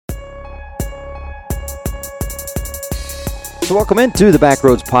So welcome into the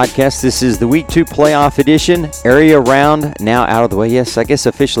Backroads Podcast. This is the Week 2 playoff edition, area round now out of the way. Yes, I guess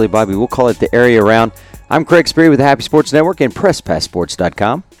officially, Bobby, we'll call it the area round. I'm Craig Sperry with the Happy Sports Network and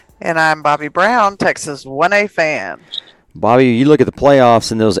PressPassSports.com. And I'm Bobby Brown, Texas 1A fan. Bobby, you look at the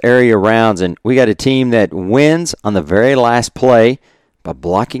playoffs and those area rounds, and we got a team that wins on the very last play by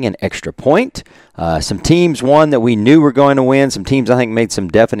blocking an extra point. Some teams won that we knew were going to win. Some teams, I think, made some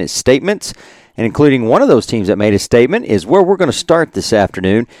definite statements. And including one of those teams that made a statement is where we're going to start this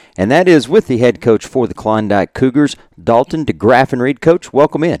afternoon, and that is with the head coach for the Klondike Cougars, Dalton DeGraffenreid. Coach,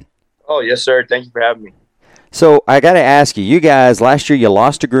 welcome in. Oh, yes, sir. Thank you for having me. So I got to ask you, you guys, last year you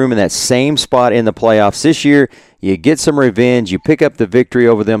lost to Groom in that same spot in the playoffs. This year you get some revenge. You pick up the victory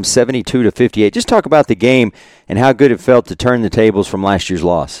over them 72-58. Just talk about the game and how good it felt to turn the tables from last year's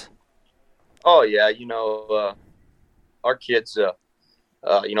loss. Oh, yeah. Our kids –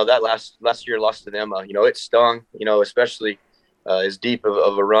 that last year lost to them, it stung, especially as deep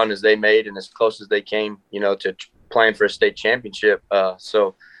of a run as they made and as close as they came, to playing for a state championship. I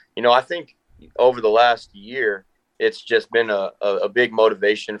think over the last year, it's just been a big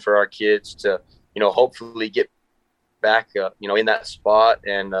motivation for our kids to, hopefully get back, in that spot.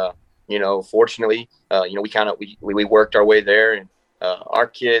 And, fortunately, we worked our way there, and our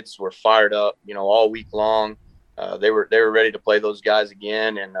kids were fired up, all week long. They were ready to play those guys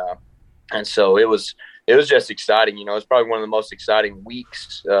again, and so it was just exciting. It's probably one of the most exciting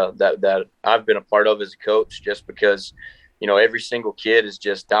weeks that I've been a part of as a coach, just because every single kid is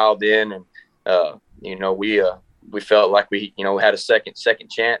just dialed in, and we felt like we had a second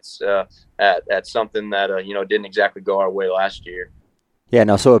chance at something that didn't exactly go our way last year. Yeah,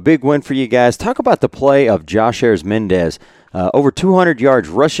 no, so a big win for you guys. Talk about the play of Josh Ayers-Mendez. Over 200 yards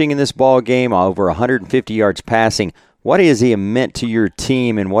rushing in this ball game, over 150 yards passing. What has he meant to your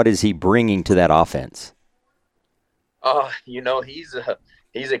team, and what is he bringing to that offense? He's a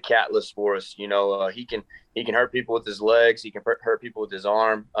catalyst for us. He can hurt people with his legs. He can hurt people with his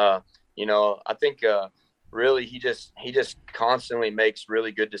arm. I think really he just constantly makes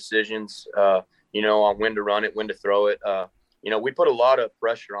really good decisions. On when to run it, when to throw it. We put a lot of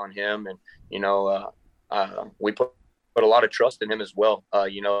pressure on him, and we put a lot of trust in him as well,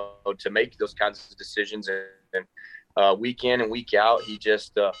 to make those kinds of decisions. And week in and week out, he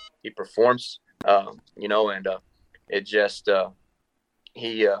just he performs, and it just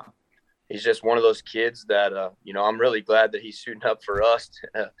he's just one of those kids that I'm really glad that he's suiting up for us,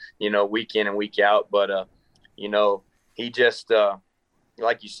 week in and week out. But he just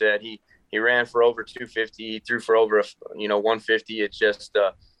like you said, he ran for over 250, he threw for over 150. It's just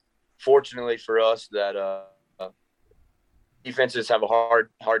fortunately for us that defenses have a hard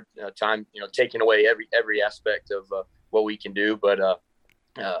time, taking away every aspect of what we can do. But,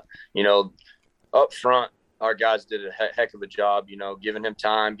 up front, our guys did a heck of a job, giving him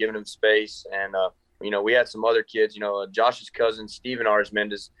time, giving him space. And, we had some other kids, Josh's cousin, Steven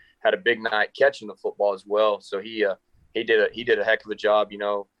Ayers-Mendez, had a big night catching the football as well. So he did a heck of a job,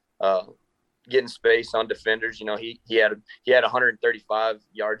 getting space on defenders. He had 135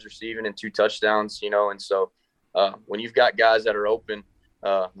 yards receiving and 2 touchdowns, and so, when you've got guys that are open,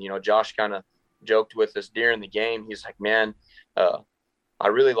 Josh kind of joked with us during the game. He's like, man, I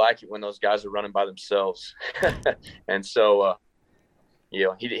really like it when those guys are running by themselves. And so, he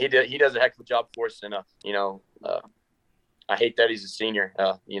does a heck of a job for us. And, I hate that he's a senior,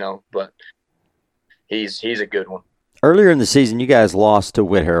 but he's a good one. Earlier in the season, you guys lost to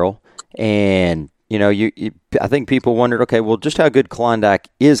Whit Harrell, and, I think people wondered, okay, well, just how good Klondike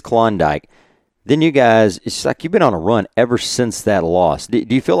is Klondike. Then you guys, it's like you've been on a run ever since that loss. Do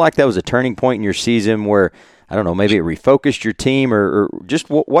you feel like that was a turning point in your season where, I don't know, maybe it refocused your team, or just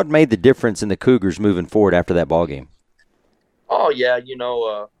what made the difference in the Cougars moving forward after that ball game? Oh, yeah,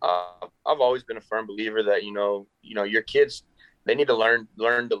 I've always been a firm believer that, your kids, they need to learn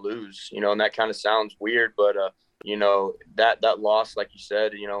to lose, and that kind of sounds weird, but, that loss, like you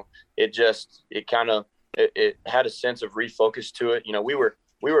said, it had a sense of refocus to it.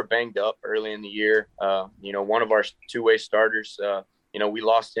 We were banged up early in the year. One of our two-way starters, we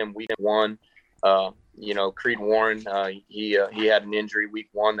lost him week 1. Creed Warren, he had an injury week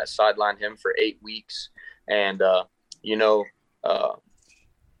 1 that sidelined him for 8 weeks. And,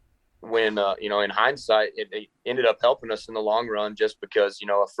 when, in hindsight, it ended up helping us in the long run, just because,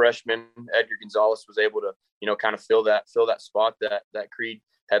 a freshman, Edgar Gonzalez, was able to, kind of fill that spot that Creed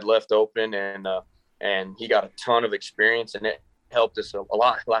had left open. And he got a ton of experience, and it helped us a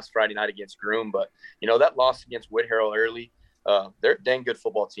lot last Friday night against Groom. But, that loss against Whit Harrell early, they're a dang good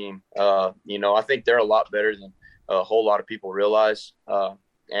football team. I think they're a lot better than a whole lot of people realize. That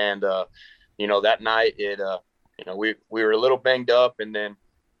night, we were a little banged up, and then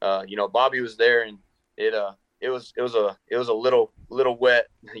Bobby was there, and it was a little wet,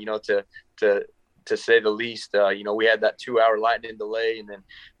 to say the least. We had that 2-hour lightning delay, and then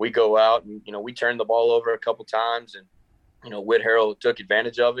we go out and we turned the ball over a couple times, and Whit Harrell took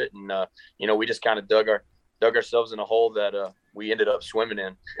advantage of it, and we just kind of dug ourselves in a hole that we ended up swimming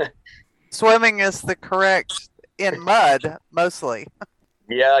in. Swimming is the correct in mud mostly.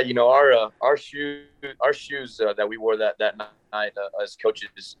 Yeah, our shoes that we wore that night as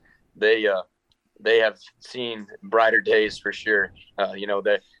coaches, they have seen brighter days for sure.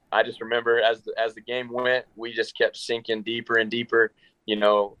 That I just remember as the game went, we just kept sinking deeper and deeper.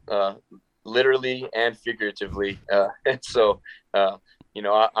 Literally and figuratively. And so, I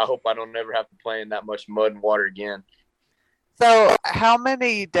hope I don't ever have to play in that much mud and water again. So, how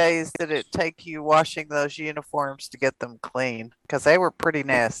many days did it take you washing those uniforms to get them clean? Because they were pretty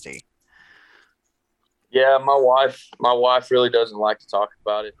nasty. Yeah, my wife really doesn't like to talk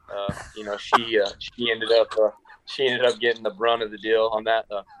about it. She ended up getting the brunt of the deal on that.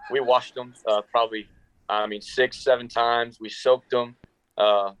 We washed them probably, 6-7 times. We soaked them.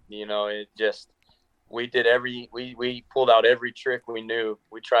 It just we pulled out every trick we knew.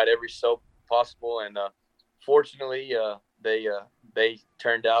 We tried every soap possible, and fortunately, they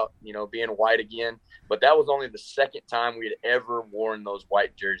turned out, being white again. But that was only the second time we had ever worn those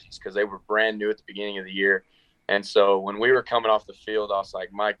white jerseys because they were brand new at the beginning of the year. And so when we were coming off the field, I was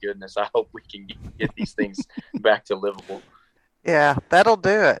like, my goodness, I hope we can get these things back to livable. Yeah, that'll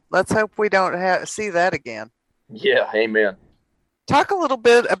do it. Let's hope we don't see that again. Yeah, amen. Talk a little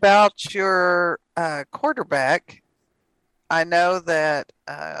bit about your quarterback. I know that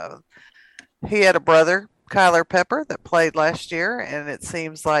he had a brother, Kyler Pepper, that played last year, and it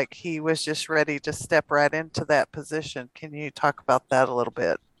seems like he was just ready to step right into that position. Can you talk about that a little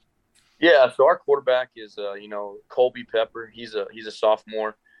bit? Yeah, so our quarterback is, Colby Pepper. He's a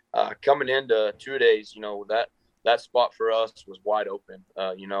sophomore. Coming into 2 days, that spot for us was wide open.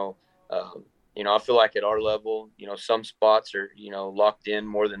 I feel like at our level, some spots are, locked in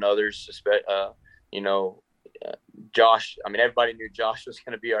more than others. Josh, everybody knew Josh was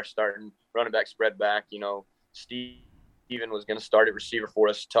going to be our starting running back, spread back. Steven was going to start at receiver for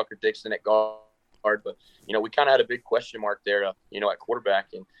us, Tucker Dixon at guard. But, we kind of had a big question mark there, at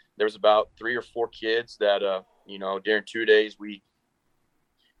quarterback. And there was about 3 or 4 kids that, during 2 days we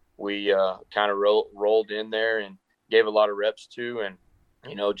kind of rolled in there and gave a lot of reps to. And,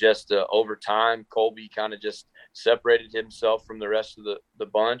 just over time, Colby kind of just separated himself from the rest of the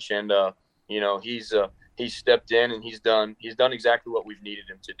bunch. And, he's stepped in and he's done exactly what we've needed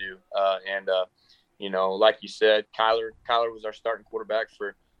him to do. Like you said, Kyler was our starting quarterback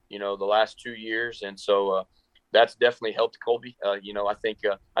for, the last 2 years. And so that's definitely helped Colby. I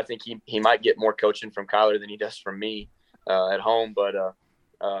think he might get more coaching from Kyler than he does from me at home. But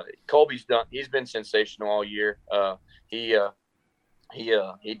he's been sensational all year. He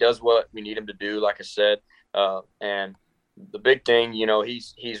does what we need him to do, like I said. And the big thing,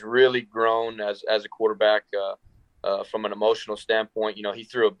 he's really grown as a quarterback from an emotional standpoint. He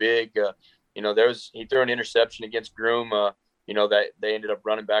threw a big, he threw an interception against Groom, that they ended up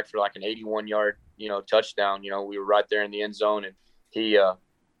running back for like an 81-yard, touchdown. We were right there in the end zone, and he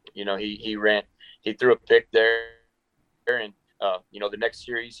threw a pick there. And, the next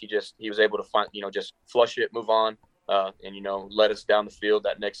series, he was able to find, just flush it, move on, and, let us down the field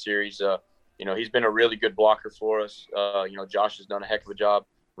that next series. He's been a really good blocker for us. Josh has done a heck of a job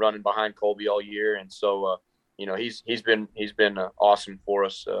running behind Colby all year. And so, he's been awesome for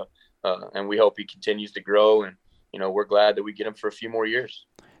us. And we hope he continues to grow. And, we're glad that we get him for a few more years.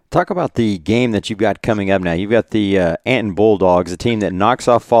 Talk about the game that you've got coming up now. You've got the Anton Bulldogs, a team that knocks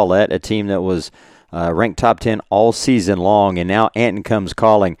off Follett, a team that was ranked top 10 all season long. And now Anton comes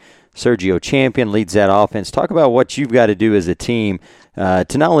calling. Sergio Champion leads that offense. Talk about what you've got to do as a team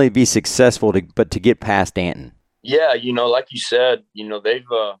to not only be successful, but to get past Anton. Yeah, like you said,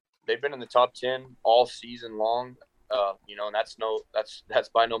 they've been in the top 10 all season long. And that's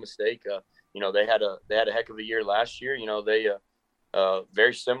by no mistake. They had a heck of a year last year. They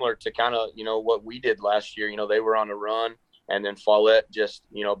very similar to kind of what we did last year. They were on a run, and then Follett just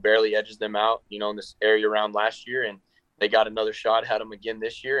barely edges them out. In this area around last year, and they got another shot at them again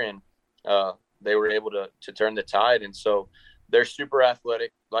this year, and they were able to turn the tide. And so they're super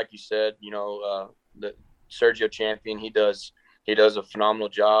athletic, like you said. The Sergio Champion, he does a phenomenal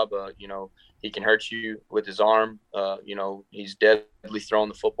job. He can hurt you with his arm. He's deadly throwing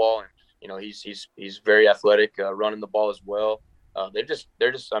the football, and he's very athletic running the ball as well. They've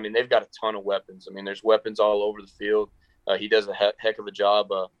got a ton of weapons. There's weapons all over the field. He does a heck of a job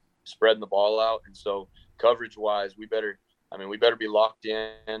spreading the ball out, and so coverage wise, we better be locked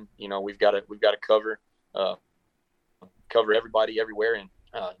in. You know, we've got to cover everybody everywhere, and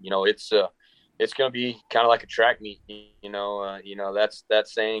it's going to be kind of like a track meet. That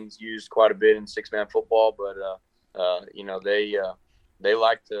saying's used quite a bit in 6-man football, but they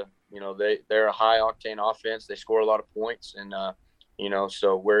like to, they're a high octane offense. They score a lot of points, and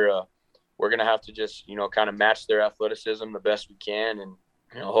so we're going to have to just, kind of match their athleticism the best we can, and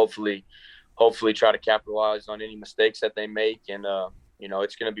hopefully try to capitalize on any mistakes that they make. And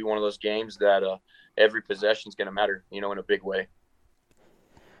it's going to be one of those games that every possession is going to matter, in a big way.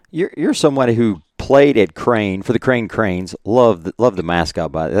 You're somebody who played at Crane for the Crane Cranes. Love the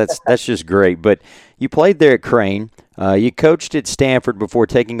mascot, by that's just great. But you played there at Crane. You coached at Stanford before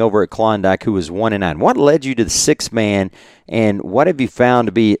taking over at Klondike, who was 1-9. What led you to the 6-man, and what have you found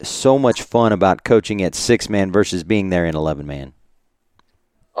to be so much fun about coaching at 6-man versus being there in 11-man?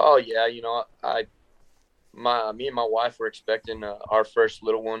 Oh yeah, me and my wife were expecting our first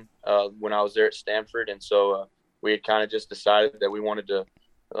little one when I was there at Stanford, and so we had kind of just decided that we wanted to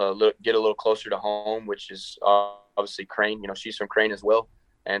get a little closer to home, which is obviously Crane. She's from Crane as well,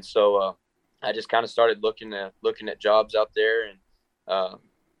 and so I just kind of started looking at jobs out there, and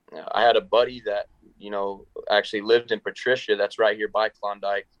I had a buddy that actually lived in Patricia, that's right here by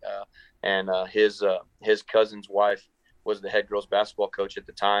Klondike, and his cousin's wife was the head girls basketball coach at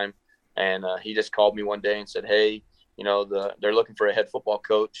the time, and he just called me one day and said, "Hey, they're looking for a head football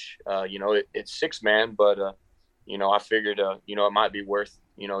coach. It's 6-man, but I figured it might be worth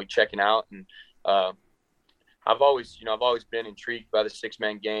checking out." And I've always been intrigued by the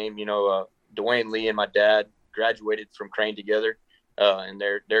 6-man game. Dwayne Lee and my dad graduated from Crane together, and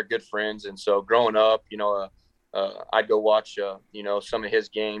they're good friends. And so growing up, I'd go watch some of his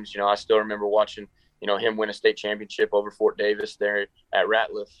games. I still remember watching him win a state championship over Fort Davis there at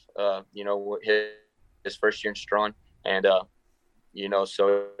Ratliff, his first year in Strawn. And,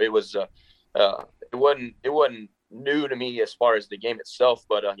 so it was, it wasn't new to me as far as the game itself,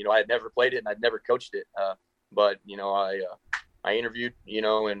 but, I had never played it and I'd never coached it. But I interviewed,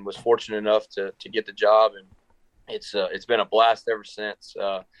 and was fortunate enough to get the job, and it's been a blast ever since.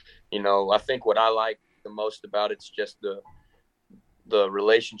 I think what I like the most about it's just the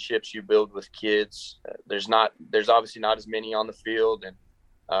relationships you build with kids. There's obviously not as many on the field, and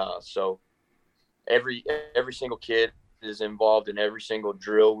so every single kid is involved in every single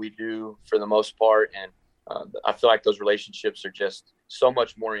drill we do for the most part, and I feel like those relationships are just so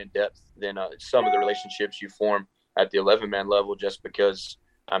much more in depth than some of the relationships you form at the 11-man level, just because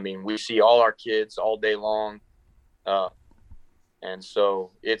we see all our kids all day long, and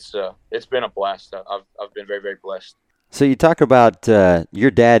so it's been a blast. I've been very, very blessed. So you talk about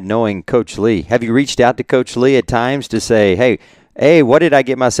your dad knowing Coach Lee. Have you reached out to Coach Lee at times to say, hey, what did I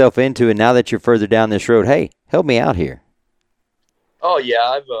get myself into? And now that you're further down this road, hey, help me out here. Oh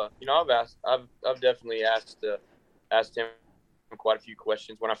yeah, I've definitely asked him quite a few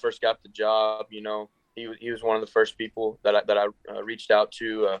questions. When I first got the job, he was one of the first people that I reached out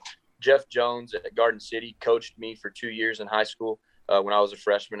to. Jeff Jones at Garden City coached me for 2 years in high school when I was a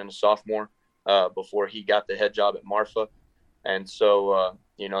freshman and a sophomore. Before he got the head job at Marfa. And so,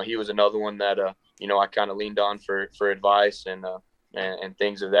 he was another one that, I kind of leaned on for advice and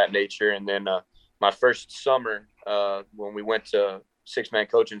things of that nature. And then my first summer, when we went to 6-man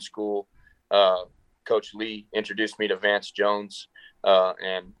coaching school, Coach Lee introduced me to Vance Jones.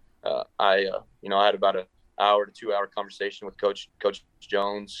 And I had about an hour to 2 hour conversation with Coach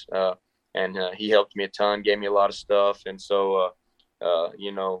Jones. And he helped me a ton, gave me a lot of stuff. And so,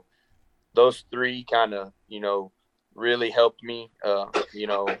 those three kind of, really helped me,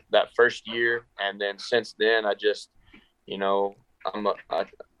 that first year. And then since then, I just, I'm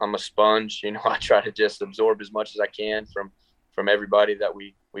a sponge. I try to just absorb as much as I can from everybody that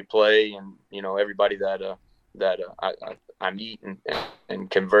we play, and, everybody that I meet and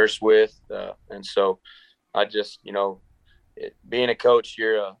converse with. And so I just, being a coach,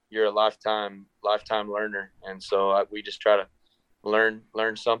 you're a lifetime learner. And so we just try to learn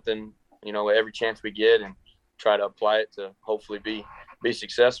something, every chance we get, and try to apply it to hopefully be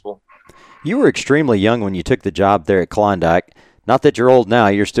successful. You were extremely young when you took the job there at Klondike. Not that you're old now,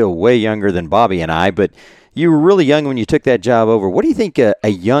 you're still way younger than Bobby and I, but you were really young when you took that job over. What do you think a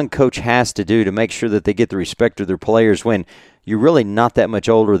young coach has to do to make sure that they get the respect of their players when you're really not that much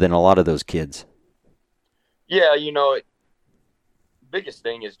older than a lot of those kids? Yeah, biggest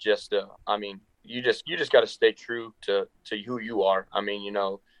thing is just, you just got to stay true to who you are.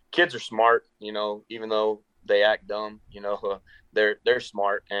 Kids are smart, even though they act dumb, they're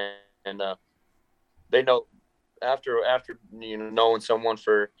smart, and they know after knowing someone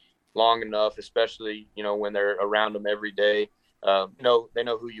for long enough, especially, when they're around them every day. They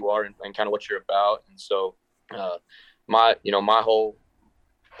know who you are and kind of what you're about. And so my whole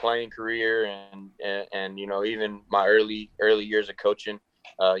playing career and even my early years of coaching,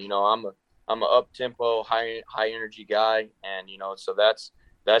 I'm a up tempo, high energy guy. And, so that's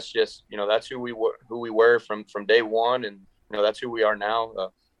just, that's who we were from day one. And, that's who we are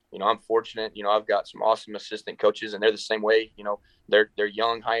now. I'm fortunate, I've got some awesome assistant coaches, and they're the same way. They're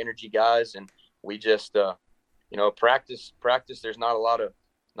young, high energy guys. And we just, practice. There's not a lot of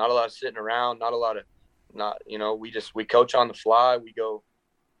sitting around, we coach on the fly. We go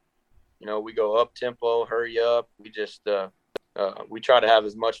up tempo, hurry up. We just, we try to have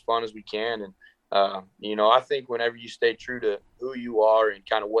as much fun as we can. And, I think whenever you stay true to who you are and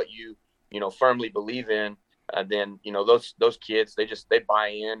kind of what you, firmly believe in, then, those kids, they buy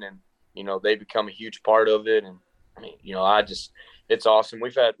in, and, they become a huge part of it. And I mean, it's awesome.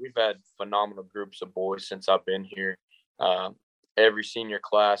 We've had phenomenal groups of boys since I've been here. Every senior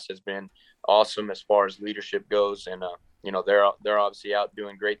class has been awesome as far as leadership goes. And, they're obviously out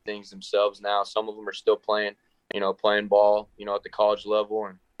doing great things themselves now. Some of them are still playing ball, at the college level.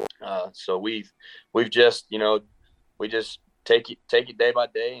 And so we've just, we just take it day by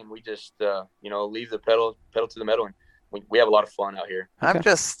day, and we just, leave the pedal to the metal. And we have a lot of fun out here. Okay. I'm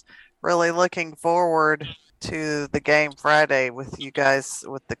just really looking forward to the game Friday with you guys,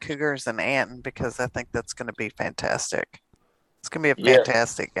 with the Cougars and Anton, because I think that's going to be fantastic. It's going to be a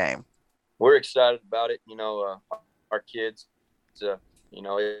fantastic game. We're excited about it. Our kids, they're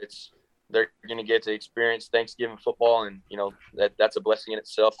going to get to experience Thanksgiving football, and that's a blessing in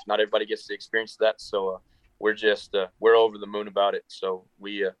itself. Not everybody gets to experience that, so we're just we're over the moon about it. So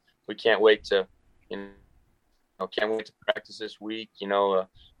we can't wait to practice this week.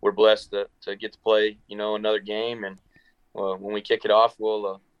 We're blessed to get to play another game, and when we kick it off,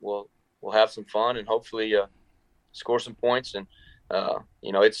 we'll have some fun and hopefully score some points. And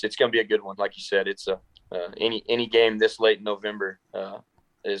it's going to be a good one. Like you said, it's any game this late in November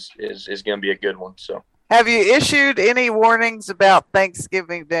is going to be a good one. So, have you issued any warnings about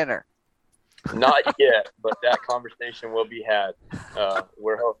Thanksgiving dinner? Not yet, but that conversation will be had.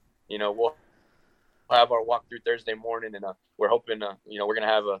 We'll have our walkthrough Thursday morning, and we're hoping we're going to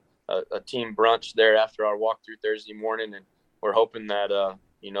have a team brunch there after our walkthrough Thursday morning, and we're hoping that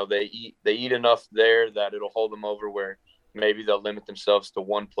they eat enough there that it'll hold them over where maybe they'll limit themselves to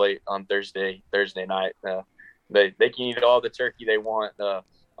one plate on Thursday night. They can eat all the turkey they want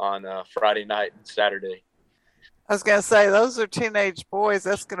on Friday night and Saturday. I was gonna say, those are teenage boys.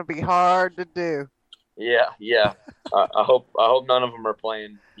 That's gonna be hard to do. Yeah. I hope none of them are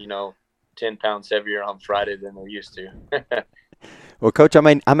playing 10 pounds heavier on Friday than they're used to. Well, Coach,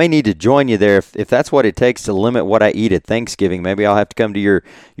 I may need to join you there if that's what it takes to limit what I eat at Thanksgiving. Maybe I'll have to come to your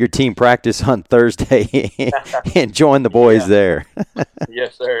team practice on Thursday and join the boys there.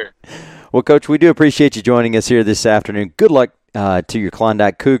 Yes, sir. Well, Coach, we do appreciate you joining us here this afternoon. Good luck to your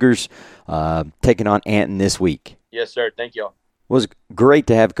Klondike Cougars taking on Anton this week. Yes, sir. Thank you all. It was great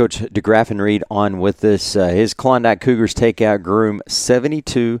to have Coach DeGraffenreid on with us. His Klondike Cougars takeout Groom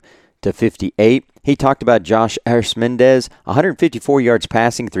 72-58. He talked about Josh Arsmendez, 154 yards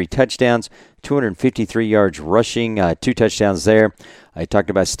passing, 3 touchdowns, 253 yards rushing, 2 touchdowns there. I talked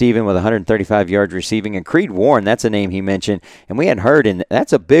about Steven with 135 yards receiving, and Creed Warren, that's a name he mentioned, and we hadn't heard, and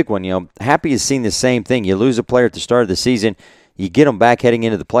that's a big one. Happy has seen the same thing. You lose a player at the start of the season, you get them back heading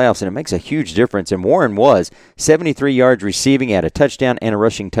into the playoffs, and it makes a huge difference. And Warren was 73 yards receiving, he had a touchdown and a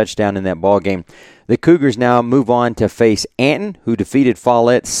rushing touchdown in that ball game. The Cougars now move on to face Anton, who defeated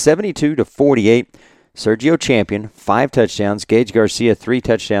Follett 72-48. Sergio Champion, 5 touchdowns. Gage Garcia, 3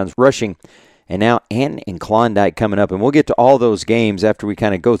 touchdowns rushing. And now Anton and Klondike coming up. And we'll get to all those games after we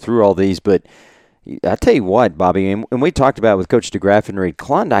kind of go through all these. But I tell you what, Bobby, and we talked about it with Coach DeGraffenreid,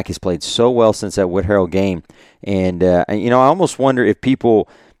 Klondike has played so well since that Whit Harrell game. And, I almost wonder if people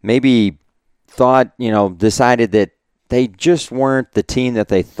maybe thought, decided that they just weren't the team that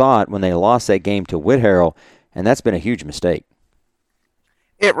they thought when they lost that game to Whit Harrell, and that's been a huge mistake.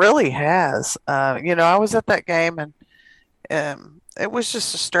 It really has. I was at that game, and it was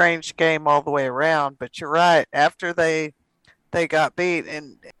just a strange game all the way around. But you're right. After they got beat,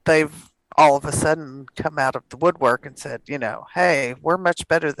 and they've all of a sudden come out of the woodwork and said, hey, we're much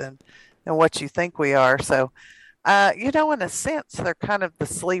better than what you think we are. So, in a sense, they're kind of the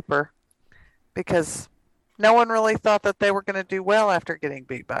sleeper because no one really thought that they were going to do well after getting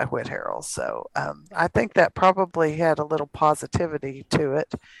beat by Whit Harrell. So I think that probably had a little positivity to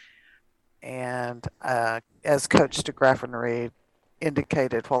it. And as Coach DeGraffenreid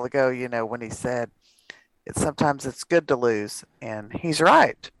indicated a while ago, when he said, sometimes it's good to lose. And he's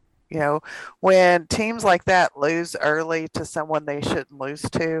right. When teams like that lose early to someone they shouldn't lose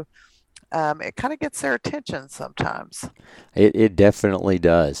to, it kind of gets their attention sometimes. It definitely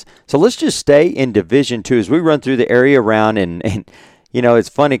does. So let's just stay in Division Two as we run through the area round, and it's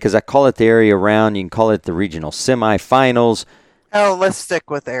funny because I call it the area round. You can call it the regional semifinals. Oh, let's stick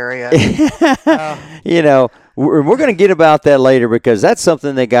with area. We're going to get about that later because that's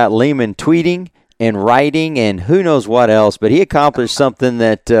something that got Lehman tweeting and writing and who knows what else, but he accomplished something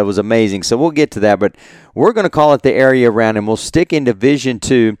that was amazing. So we'll get to that, but we're going to call it the area round, and we'll stick in Division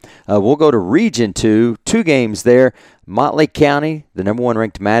 2. We'll go to Region 2, 2 games there. Motley County, the number 1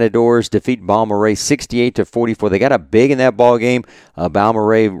 ranked Matadors, defeat Balmorhea 68-44. They got up big in that ball game.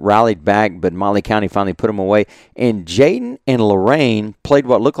 Balmorhea rallied back, but Motley County finally put them away. And Jayden and Lorain played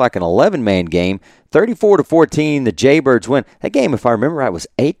what looked like an 11-man game. 34-14, the Jaybirds win. That game, if I remember right, was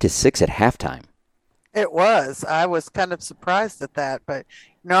 8-6 at halftime. It was. I was kind of surprised at that, but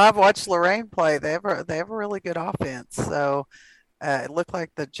I've watched Lorain play. They have a really good offense. So it looked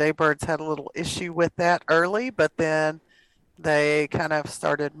like the Jaybirds had a little issue with that early, but then they kind of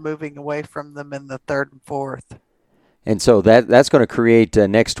started moving away from them in the third and fourth. And so that's going to create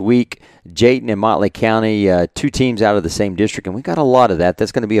next week Jayden and Motley County, 2 teams out of the same district, and we got a lot of that.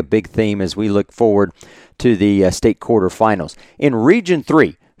 That's going to be a big theme as we look forward to the state quarterfinals. In Region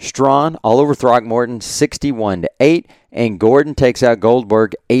 3, Strawn all over Throckmorton 61-8, and Gordon takes out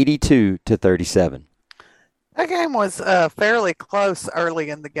Goldberg 82-37. That game was fairly close early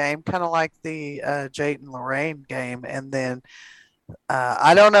in the game, kind of like the Jayden Lorain game, and then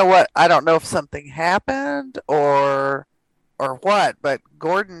I don't know if something happened or what, but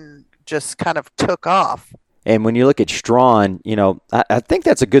Gordon just kind of took off. And when you look at Strawn, I think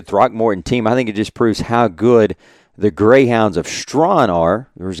that's a good Throckmorton team. I think it just proves how good the Greyhounds of Strawn are.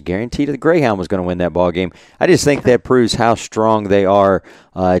 There was a guarantee that the Greyhound was going to win that ball game. I just think that proves how strong they are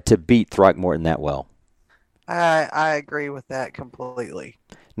to beat Throckmorton that well. I agree with that completely.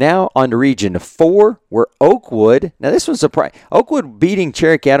 Now on to Region 4, where Oakwood. Now this one surprised. Oakwood beating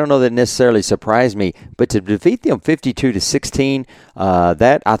Cherokee. I don't know that necessarily surprised me, but to defeat them 52-16,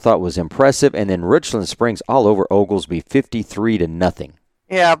 that I thought was impressive. And then Richland Springs all over Oglesby 53-0.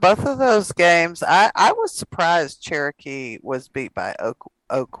 Yeah, both of those games. I was surprised Cherokee was beat by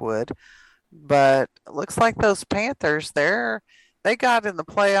Oakwood, but it looks like those Panthers, they got in the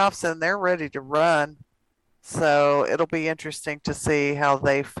playoffs and they're ready to run. So it'll be interesting to see how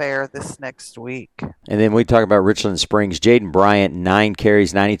they fare this next week. And then we talk about Richland Springs. Jaden Bryant, 9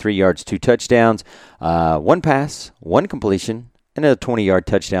 carries, 93 yards, 2 touchdowns, 1 pass, 1 completion, and a 20-yard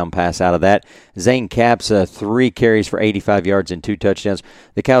touchdown pass out of that. Zane Capps, 3 carries for 85 yards and 2 touchdowns.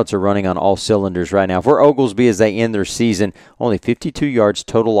 The Coyotes are running on all cylinders right now. For Oglesby, as they end their season, only 52 yards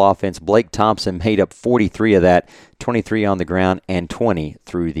total offense. Blake Thompson made up 43 of that, 23 on the ground and 20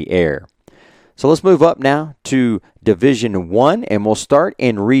 through the air. So let's move up now to Division 1, and we'll start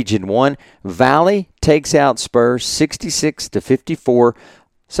in Region 1. Valley takes out Spurs 66-54.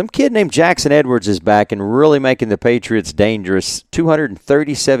 Some kid named Jackson Edwards is back and really making the Patriots dangerous.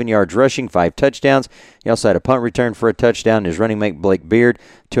 237 yards rushing, 5 touchdowns. He also had a punt return for a touchdown. His running mate, Blake Beard,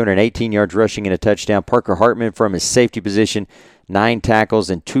 218 yards rushing and a touchdown. Parker Hartman from his safety position, 9 tackles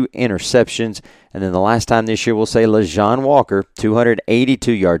and 2 interceptions. And then the last time this year, we'll say LeJean Walker,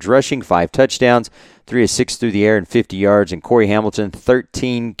 282 yards rushing, 5 touchdowns, 3 of 6 through the air and 50 yards. And Corey Hamilton,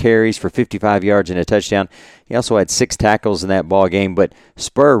 13 carries for 55 yards and a touchdown. He also had 6 tackles in that ball game. But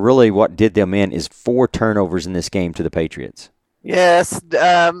Spur, really what did them in is 4 turnovers in this game to the Patriots. Yes.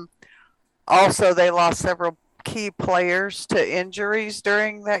 Also, they lost several key players to injuries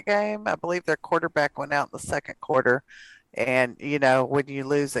during that game. I believe their quarterback went out in the second quarter. And, when you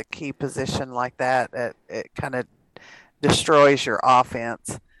lose a key position like that, it kind of destroys your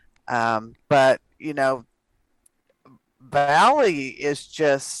offense. But, Valley is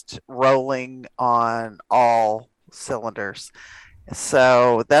just rolling on all cylinders.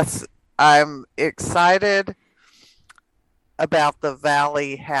 So I'm excited about the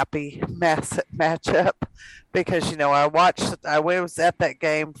Valley Happy matchup because, I was at that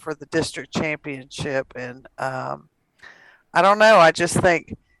game for the district championship and, I don't know. I just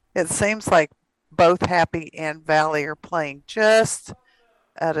think it seems like both Happy and Valley are playing just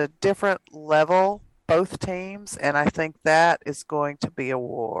at a different level, both teams, and I think that is going to be a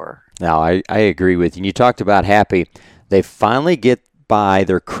war. Now, I agree with you. And you talked about Happy. They finally get by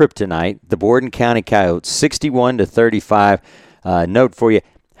their kryptonite, the Borden County Coyotes, 61-35. Note for you,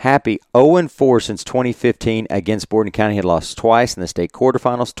 Happy 0-4 since 2015 against Borden County. Had lost twice in the state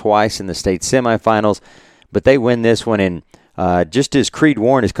quarterfinals, twice in the state semifinals, but they win this one in Just as Creed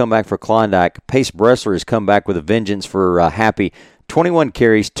Warren has come back for Klondike, Pace Bressler has come back with a vengeance for Happy. 21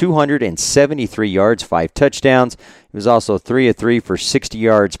 carries, 273 yards, 5 touchdowns. He was also 3 of 3 for 60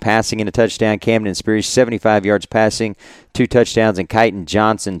 yards passing and a touchdown. Camden Spears, 75 yards passing, 2 touchdowns. And Kyton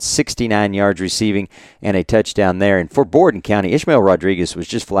Johnson, 69 yards receiving and a touchdown there. And for Borden County, Ishmael Rodriguez was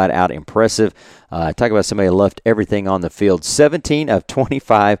just flat out impressive. Talk about somebody who left everything on the field. 17 of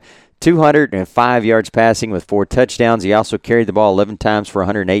 25. 205 yards passing with 4 touchdowns. He also carried the ball 11 times for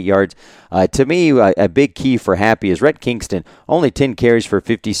 108 yards. To me, a big key for Happy is Rhett Kingston, only 10 carries for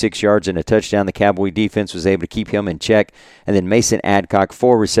 56 yards and a touchdown. The Cowboy defense was able to keep him in check. And then Mason Adcock,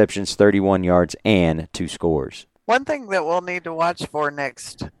 4 receptions, 31 yards, and 2 scores. One thing that we'll need to watch for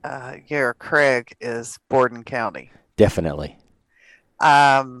next year, Craig, is Borden County. Definitely.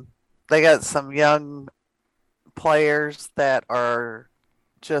 They got some young players that are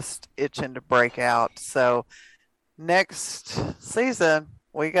just itching to break out. So next season,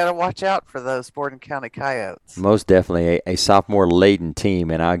 we got to watch out for those Borden County Coyotes. Most definitely a sophomore-laden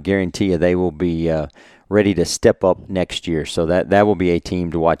team, and I guarantee you they will be ready to step up next year. So that will be a team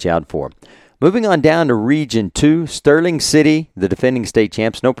to watch out for. Moving on down to Region 2, Sterling City, the defending state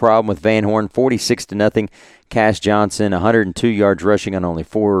champs, no problem with Van Horn, 46-0. Cash Johnson, 102 yards rushing on only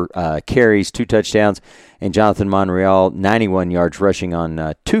 4 carries, 2 touchdowns. And Jonathan Monreal, 91 yards rushing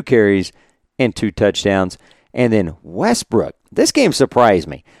on 2 carries and 2 touchdowns. And then Westbrook. This game surprised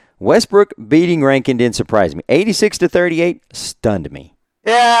me. Westbrook beating Rankin didn't surprise me. 86-38 stunned me.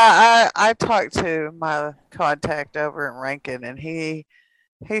 Yeah, I talked to my contact over in Rankin, and he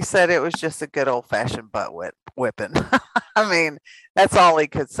said it was just a good old-fashioned butt whipping. I mean, that's all he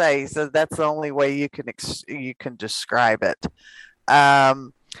could say. He said that's the only way you can describe it.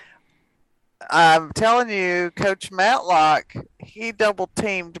 I'm telling you, Coach Matlock, he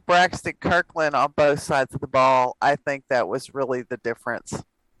double-teamed Braxton Kirkland on both sides of the ball. I think that was really the difference.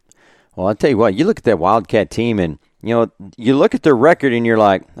 Well, I'll tell you what, you look at that Wildcat team and, you look at their record and you're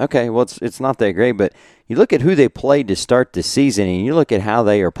like, okay, well, it's not that great, but you look at who they played to start the season and you look at how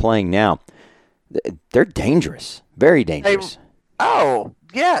they are playing now. They're dangerous, very dangerous. Oh,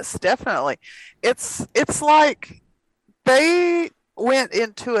 yes, definitely. It's like they went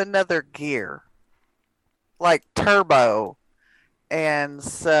into another gear, like turbo. And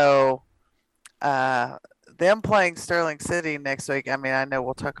so them playing Sterling City next week, I mean, I know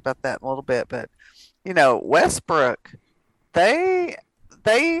we'll talk about that in a little bit, but, Westbrook, they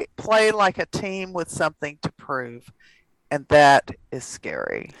play like a team with something to prove, and that is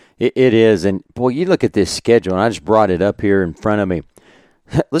scary. It is, and, boy, you look at this schedule, and I just brought it up here in front of me.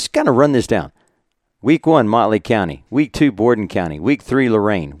 Let's kind of run this down. Week 1, Motley County. Week 2, Borden County. Week 3,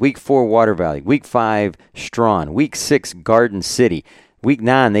 Lorain. Week 4, Water Valley. Week 5, Strawn. Week 6, Garden City. Week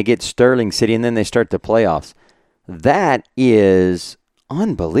 9, they get Sterling City, and then they start the playoffs. That is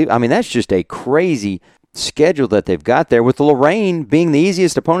unbelievable. I mean, that's just a crazy schedule that they've got there, with Lorain being the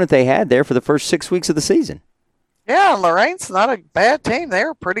easiest opponent they had there for the first 6 weeks of the season. Yeah, Lorain's not a bad team.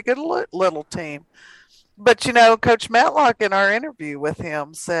 They're a pretty good little team. But, Coach Matlock in our interview with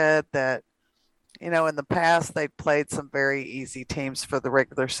him said that, in the past they'd played some very easy teams for the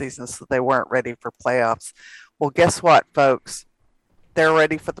regular season, so they weren't ready for playoffs. Well, guess what, folks? They're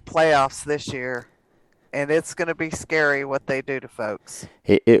ready for the playoffs this year, and it's going to be scary what they do to folks.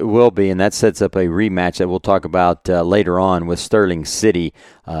 It will be, and that sets up a rematch that we'll talk about later on with Sterling City,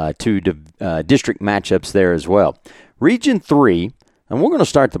 2 district matchups there as well. Region 3, and we're going to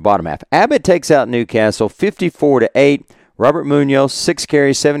start the bottom half. Abbott takes out Newcastle 54-8. Robert Munoz, 6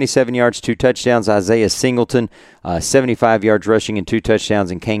 carries, 77 yards, 2 touchdowns. Isaiah Singleton, 75 yards rushing and 2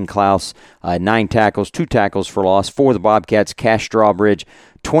 touchdowns. And Kane Klaus, 9 tackles, 2 tackles for loss for the Bobcats. Cash Strawbridge,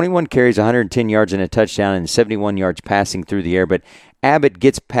 21 carries, 110 yards and a touchdown, and 71 yards passing through the air. But Abbott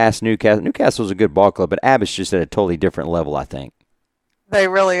gets past Newcastle. Newcastle's a good ball club, but Abbott's just at a totally different level, I think. They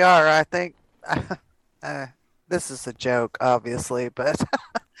really are. I think this is a joke, obviously, but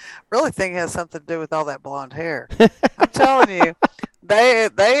really think it has something to do with all that blonde hair. I'm telling you, they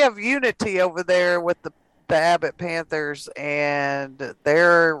have unity over there with the Abbott Panthers, and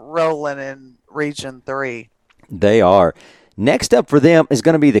they're rolling in Region 3. They are. Next up for them is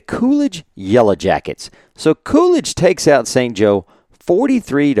going to be the Coolidge Yellow Jackets. So Coolidge takes out St. Joe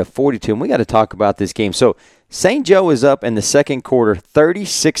 43-42, and we got to talk about this game. So St. Joe is up in the second quarter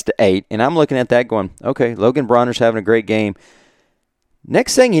 36-8, and I'm looking at that going, okay, Logan Bronner's having a great game.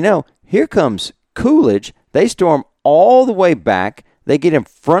 Next thing you know, here comes Coolidge. They storm all the way back. They get in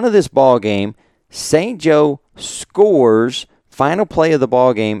front of this ball game. St. Joe scores, final play of the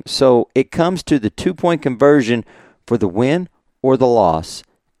ball game. So it comes to the 2-point conversion for the win or the loss.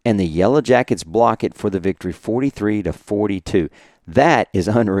 and the Yellow Jackets block it for the victory, 43-42. That is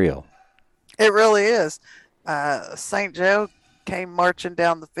unreal. It really is. St. Joe came marching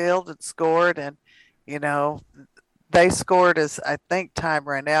down the field and scored, and they scored as I think time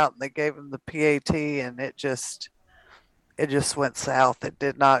ran out, and they gave them the PAT, and it just went south. It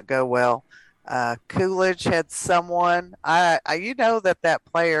did not go well. Coolidge had someone. That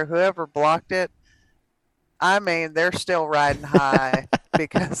player, whoever blocked it, I mean, they're still riding high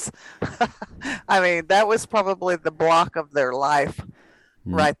because, that was probably the block of their life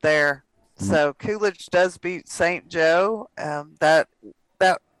right there. So Coolidge does beat St. Joe. That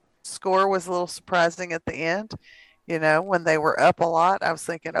score was a little surprising at the end. When they were up a lot, I was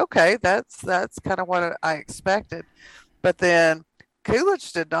thinking, okay, that's kind of what I expected. But then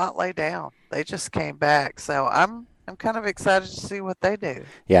Coolidge did not lay down. They just came back. So I'm kind of excited to see what they do.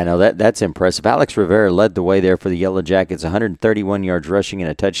 Yeah, no, that's impressive. Alex Rivera led the way there for the Yellow Jackets, 131 yards rushing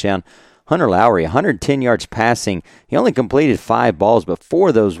and a touchdown. Hunter Lowry, 110 yards passing. He only completed 5 balls, but 4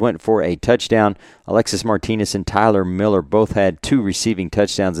 of those went for a touchdown. Alexis Martinez and Tyler Miller both had 2 receiving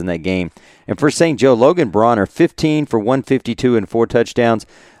touchdowns in that game. And for St. Joe, Logan Bronner, 15 for 152 and 4 touchdowns.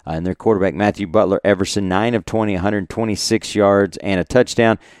 And their quarterback, Matthew Butler Everson, 9 of 20, 126 yards and a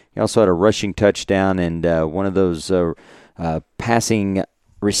touchdown. He also had a rushing touchdown, and one of those passing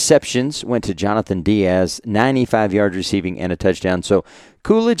receptions went to Jonathan Diaz, 95 yards receiving and a touchdown. So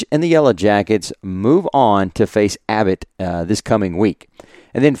Coolidge and the Yellow Jackets move on to face Abbott this coming week.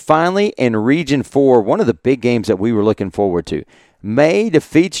 And then finally, in Region 4, one of the big games that we were looking forward to. May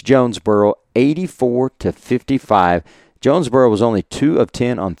defeats Jonesboro 84-55. Jonesboro was only 2 of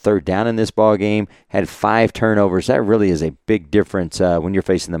 10 on third down in this ball game, had 5 turnovers. That really is a big difference when you're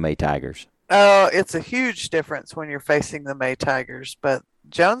facing the May Tigers. Oh, it's a huge difference when you're facing the May Tigers, but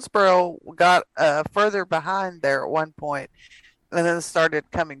Jonesboro got further behind there at one point and then started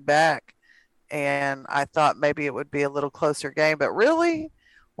coming back, and I thought maybe it would be a little closer game, but really,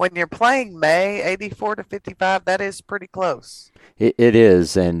 when you're playing May 84-55, that is pretty close. It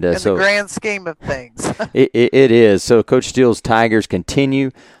is, and in the grand scheme of things. it is. So Coach Steele's Tigers continue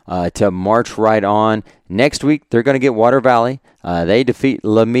to march right on. Next week, they're going to get Water Valley. They defeat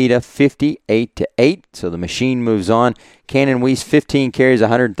Lomita 58-8, so the machine moves on. Cannon Weiss, 15 carries,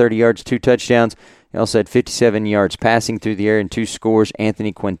 130 yards, 2 touchdowns. He also had 57 yards passing through the air and 2 scores.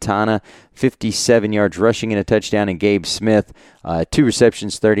 Anthony Quintana, 57 yards rushing and a touchdown. And Gabe Smith, 2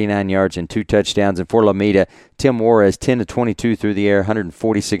 receptions, 39 yards and 2 touchdowns. And for Lomita, Tim Juarez, 10-22 through the air,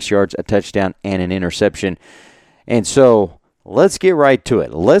 146 yards, a touchdown, and an interception. And so let's get right to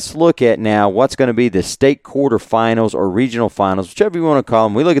it. Let's look at now what's going to be the state quarterfinals or regional finals, whichever you want to call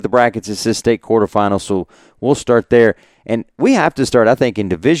them. We look at the brackets, it says state quarterfinals, so we'll start there. And we have to start, I think, in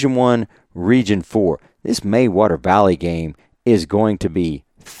Division I, Region 4. This May Water Valley game is going to be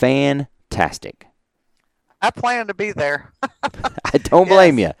fantastic. I plan to be there. I don't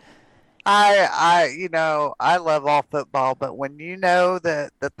blame you. I love all football, but when you know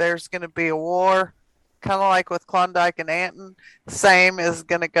that there's going to be a war, kind of like with Klondike and Anton, same is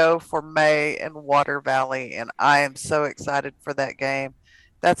going to go for May and Water Valley, and I am so excited for that game.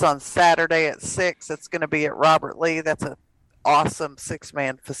 That's on Saturday at 6. It's going to be at Robert Lee. That's an awesome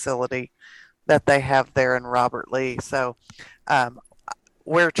 6-man facility that they have there in Robert Lee. So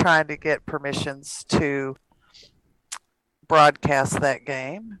we're trying to get permissions to broadcast that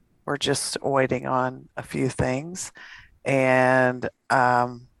game. We're just waiting on a few things. And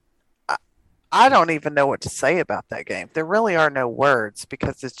I don't even know what to say about that game. There really are no words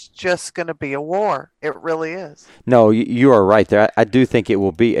because it's just going to be a war. It really is. No, you are right there. I do think it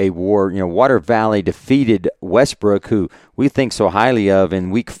will be a war. Water Valley defeated Westbrook, who we think so highly of,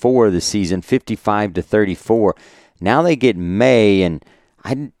 in Week 4 of the season, 55-34. Now they get May, and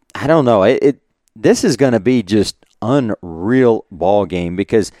I don't know. This is going to be just unreal ball game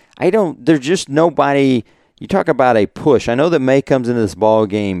because there's just nobody. You talk about a push. I know that May comes into this ball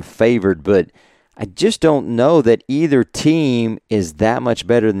game favored, but I just don't know that either team is that much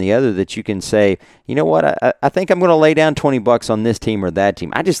better than the other that you can say, you know what, I think I'm going to lay down $20 on this team or that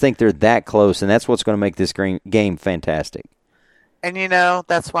team. I just think they're that close, and that's what's going to make this game fantastic. And,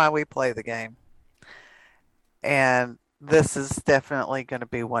 that's why we play the game. And this is definitely going to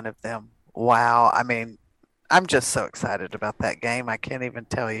be one of them. Wow. I mean, I'm just so excited about that game. I can't even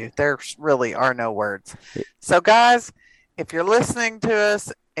tell you. There really are no words. So, guys, if you're listening to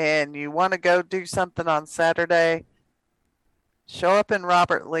us and you want to go do something on Saturday, show up in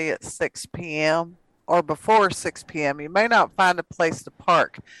Robert Lee at 6 p.m. or before 6 p.m. You may not find a place to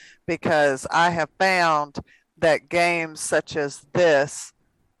park because I have found that games such as this,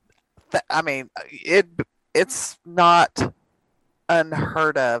 it's not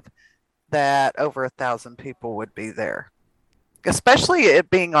unheard of that over 1,000 people would be there, especially it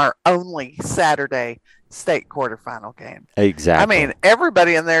being our only Saturday state quarterfinal game. Exactly. I mean,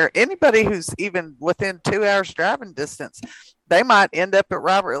 everybody in there, anybody who's even within 2 hours driving distance, they might end up at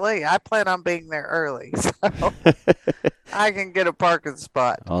Robert Lee. I plan on being there early, so I can get a parking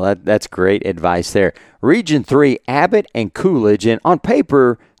spot. Well, that's great advice there. Region 3, Abbott and Coolidge. And on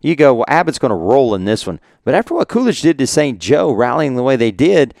paper, you go, well, Abbott's going to roll in this one. But after what Coolidge did to St. Joe, rallying the way they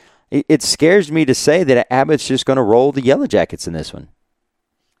did, it scares me to say that Abbott's just going to roll the Yellow Jackets in this one.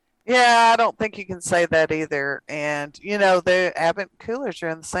 Yeah, I don't think you can say that either. And, the Abbott and Coolidge are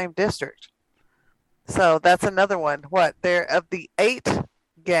in the same district. So that's another one. Of the 8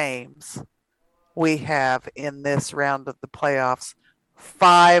 games we have in this round of the playoffs,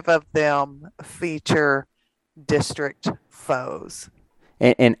 5 of them feature district foes.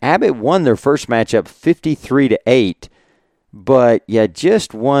 And Abbott won their first matchup 53-8. But you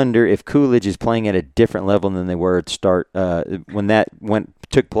just wonder if Coolidge is playing at a different level than they were at the start when that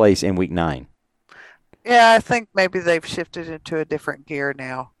took place in week 9. Yeah, I think maybe they've shifted into a different gear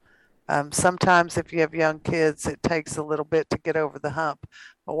now. Sometimes if you have young kids, it takes a little bit to get over the hump.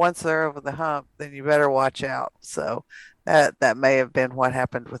 But once they're over the hump, then you better watch out. So that may have been what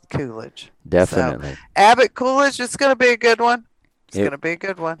happened with Coolidge. Definitely. So, Abbott Coolidge, it's going to be a good one. It's going to be a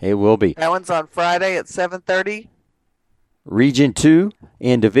good one. It will be. That one's on Friday at 7:30. Region 2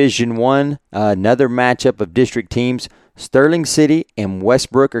 in Division 1, another matchup of district teams. Sterling City and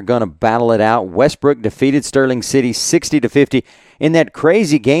Westbrook are going to battle it out. Westbrook defeated Sterling City 60-50 in that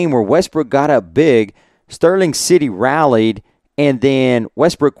crazy game where Westbrook got up big. Sterling City rallied, and then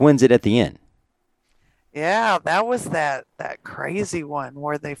Westbrook wins it at the end. Yeah, that was that crazy one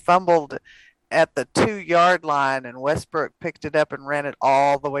where they fumbled at the 2-yard line, and Westbrook picked it up and ran it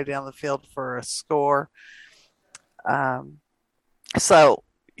all the way down the field for a score. So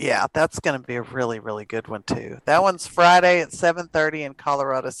yeah, that's going to be a really, really good one too. That one's Friday at 7:30 in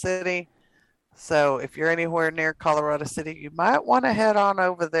Colorado City. So if you're anywhere near Colorado City, you might want to head on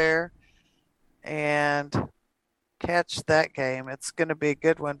over there and catch that game. It's going to be a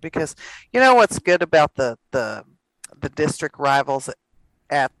good one because what's good about the district rivals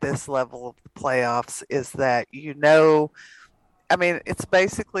at this level of the playoffs is that it's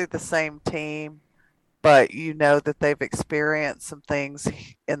basically the same team, but that they've experienced some things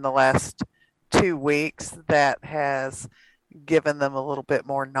in the last 2 weeks that has given them a little bit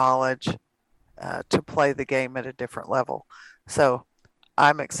more knowledge to play the game at a different level. So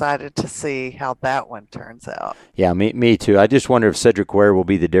I'm excited to see how that one turns out. Yeah, me too. I just wonder if Cedric Ware will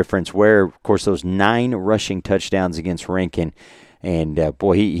be the difference. Ware, of course, those 9 rushing touchdowns against Rankin, and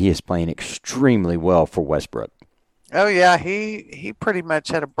boy, he is playing extremely well for Westbrook. Oh yeah, he pretty much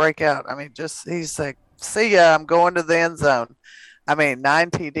had a breakout. He's like, see ya, I'm going to the end zone. 9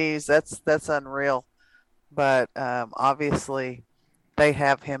 TDs, that's unreal. But obviously they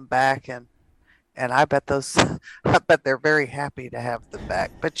have him back, and I bet they're very happy to have them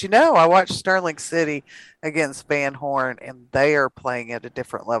back. But I watched Sterling City against Van Horn, and they are playing at a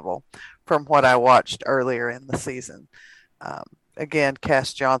different level from what I watched earlier in the season. Again,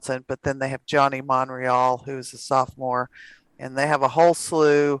 Cass Johnson, but then they have Johnny Monreal, who's a sophomore, and they have a whole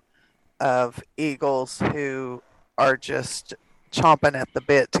slew of Eagles who are just chomping at the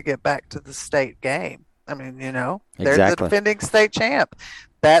bit to get back to the state game. They're the defending state champ.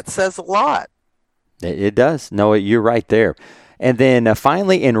 That says a lot. It does. No, you're right there. And then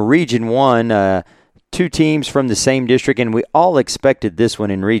finally in Region 1, 2 teams from the same district, and we all expected this one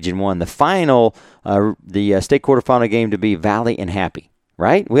in Region 1. The final, the state quarterfinal game to be Valley and Happy,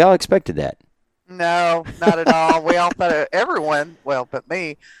 right? We all expected that. No, not at all. We all thought everyone, but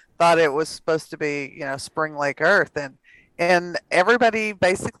me, thought it was supposed to be, Spring Lake Earth. And everybody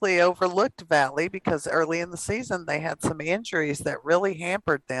basically overlooked Valley because early in the season they had some injuries that really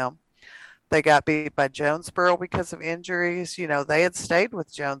hampered them. They got beat by Jonesboro because of injuries. They had stayed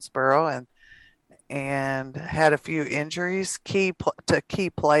with Jonesboro and had a few injuries to key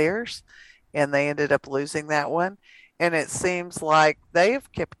players, and they ended up losing that one. And it seems like they've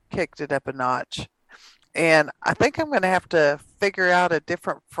kicked it up a notch. And I think I'm going to have to figure out a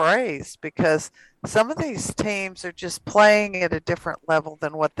different phrase because some of these teams are just playing at a different level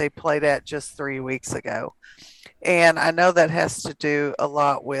than what they played at just 3 weeks ago. And I know that has to do a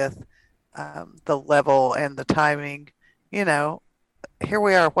lot with the level and the timing. Here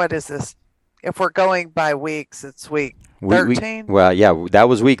we are. What is this? If we're going by weeks, it's week 13. Well, yeah, that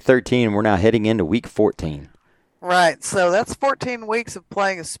was week 13, and we're now heading into week 14. Right. So that's 14 weeks of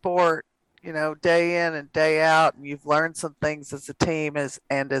playing a sport, day in and day out, and you've learned some things as a team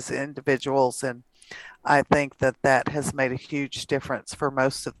and as individuals. And I think that has made a huge difference for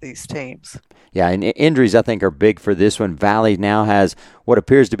most of these teams. Yeah, and injuries I think are big for this one. Valley now has what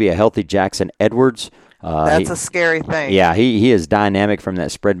appears to be a healthy Jackson Edwards. That's a scary thing. Yeah, he is dynamic from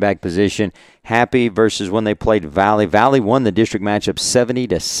that spread back position. Happy versus when they played Valley. Valley won the district matchup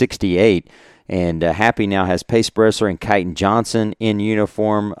 70-68. And Happy now has Pace Bressler and Kyton Johnson in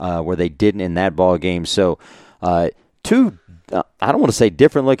uniform where they didn't in that ball game. So two, I don't want to say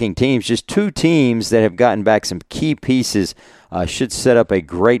different looking teams, just two teams that have gotten back some key pieces should set up a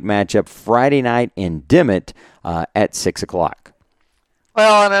great matchup Friday night in Dimmitt at 6 o'clock.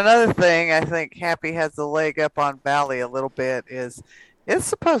 Well, and another thing I think Happy has the leg up on Valley a little bit is it's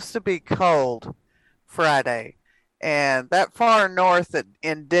supposed to be cold Friday. And that far north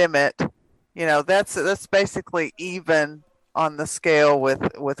in Dimmitt, that's basically even on the scale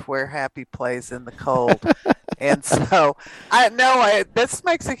with where Happy plays in the cold. And so this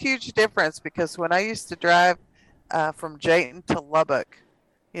makes a huge difference because when I used to drive from Jayton to Lubbock,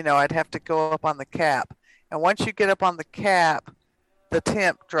 I'd have to go up on the cap. And once you get up on the cap, the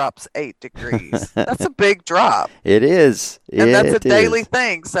temp drops 8 degrees. That's a big drop. It is. And that's a daily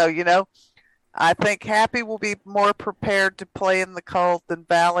thing. So, I think Happy will be more prepared to play in the cold than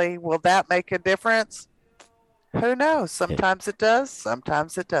Valley. Will that make a difference? Who knows? Sometimes it does.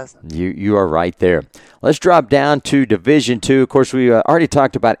 Sometimes it doesn't. You are right there. Let's drop down to Division II. Of course, we already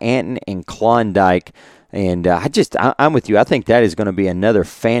talked about Anton and Klondike. And I'm with you. I think that is going to be another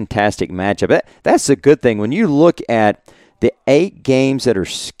fantastic matchup. That's a good thing. When you look at the 8 games that are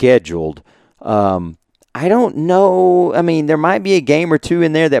scheduled, I don't know. I mean, there might be a game or two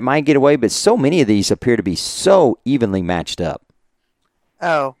in there that might get away, but so many of these appear to be so evenly matched up.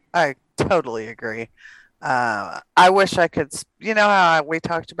 Oh, I totally agree. I wish I could, how we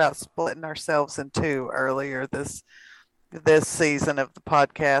talked about splitting ourselves in 2 earlier this season of the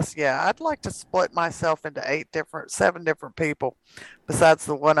podcast. Yeah, I'd like to split myself into 7 different people besides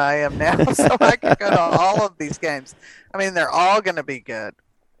the one I am now so I can go to all of these games. I mean, they're all going to be good.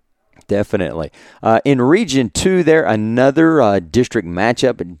 Definitely. In Region 2 there, another district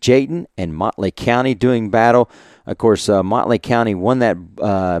matchup, Jayton and Motley County doing battle. Of course, Motley County won that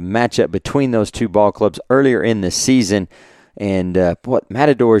matchup between those two ball clubs earlier in the season. And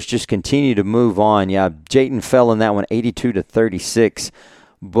Matadors just continue to move on. Yeah, Jayton fell in that one 82-36.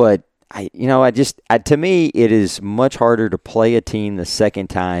 But, to me, it is much harder to play a team the second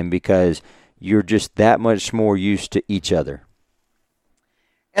time because you're just that much more used to each other.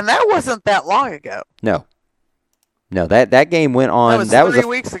 And that wasn't that long ago. No, that game went on. That was 3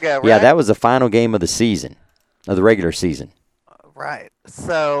 weeks ago, right? Yeah, that was the final game of the season, of the regular season. Right.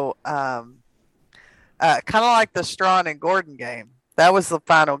 So, kind of like the Strawn and Gordon game. That was the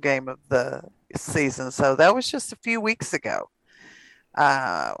final game of the season. So that was just a few weeks ago.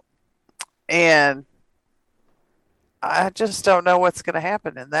 And I just don't know what's going to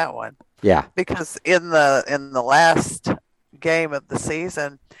happen in that one. Yeah. Because in the last game of the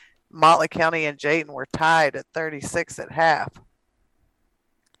season, Motley County and Jayton were tied at 36 at half.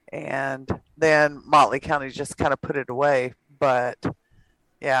 And then Motley County just kind of put it away. But,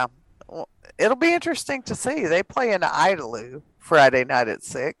 yeah, it'll be interesting to see. They play in Idalou Friday night at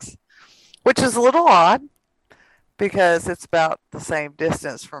 6, which is a little odd because it's about the same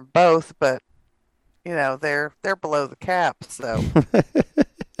distance from both, but, they're below the cap. So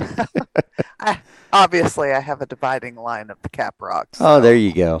Obviously, I have a dividing line of the Cap Rocks. So. Oh, there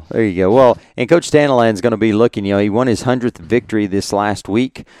you go. Well, and Coach Staniland's going to be looking. He won his 100th victory this last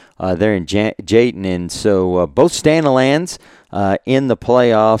week there in Jayton. And so both Stanilands in the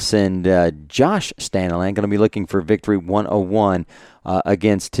playoffs. And Josh Staniland going to be looking for victory 101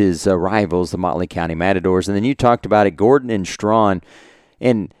 against his rivals, the Motley County Matadors. And then you talked about it, Gordon and Strawn.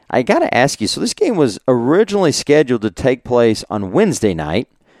 And I got to ask you, so this game was originally scheduled to take place on Wednesday night,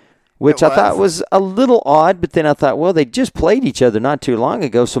 which I thought was a little odd, but then I thought, well, they just played each other not too long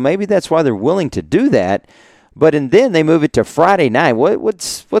ago, so maybe that's why they're willing to do that. But then they move it to Friday night.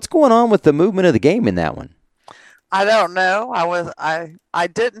 What's going on with the movement of the game in that one? I don't know. I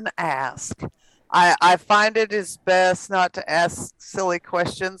didn't ask. I find it is best not to ask silly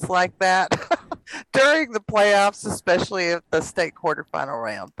questions like that during the playoffs, especially if the state quarterfinal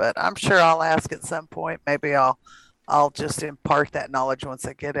round. But I'm sure I'll ask at some point. Maybe I'll just impart that knowledge once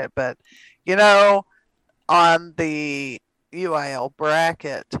I get it. But, on the UIL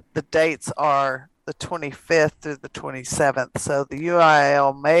bracket, the dates are the 25th through the 27th. So the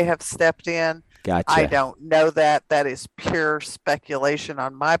UIL may have stepped in. Gotcha. I don't know that. That is pure speculation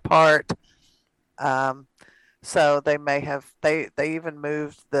on my part. So they may have, they even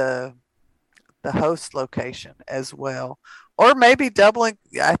moved the host location as well. or maybe Dublin.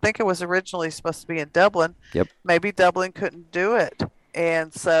 I think it was originally supposed to be in Dublin. Yep. Maybe Dublin couldn't do it,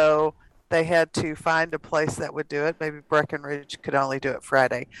 and so they had to find a place that would do it. Maybe Breckenridge could only do it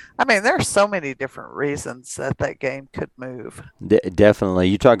Friday. I mean, there are so many different reasons that that game could move. Definitely.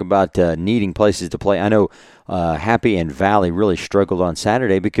 You talk about needing places to play. I know Happy and Valley really struggled on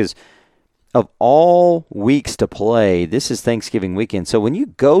Saturday because of all weeks to play, this is Thanksgiving weekend. So when you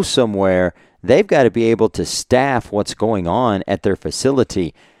go somewhere, they've got to be able to staff what's going on at their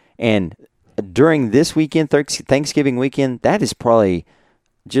facility. And during this weekend, Thanksgiving weekend, that is probably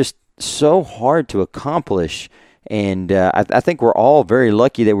just so hard to accomplish. And I think we're all very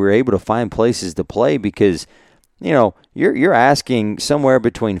lucky that we were able to find places to play because, you know, you're asking somewhere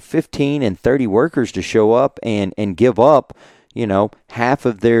between 15 and 30 workers to show up and give up, you know, half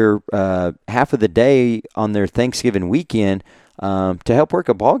of the day on their Thanksgiving weekend to help work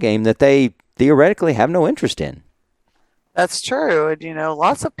a ball game that they theoretically have no interest in. That's true. And, you know,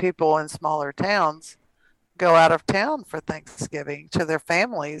 lots of people in smaller towns go out of town for Thanksgiving to their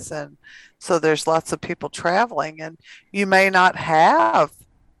families. And so there's lots of people traveling, and you may not have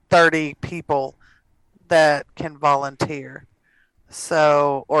 30 people that can volunteer.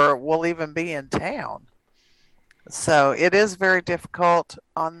 So, or will even be in town. So it is very difficult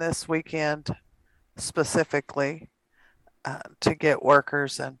on this weekend specifically to get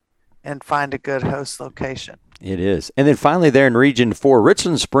workers and find a good host location. It is. And then finally there in Region 4,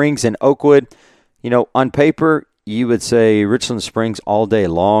 Richland Springs and Oakwood. You know, on paper, you would say Richland Springs all day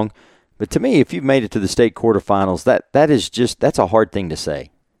long. But to me, if you've made it to the state quarterfinals, that's a hard thing to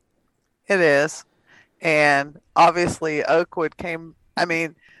say. It is. And obviously Oakwood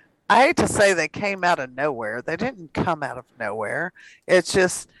I hate to say they came out of nowhere. They didn't come out of nowhere. It's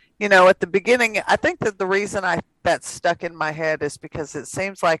just, you know, at the beginning, I think that the reason that stuck in my head is because it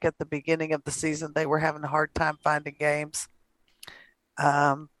seems like at the beginning of the season, they were having a hard time finding games.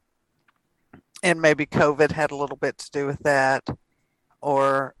 And maybe COVID had a little bit to do with that,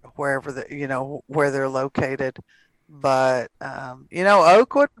 or wherever where they're located. But, you know,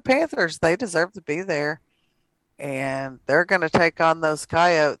 Oakwood Panthers, they deserve to be there. And they're going to take on those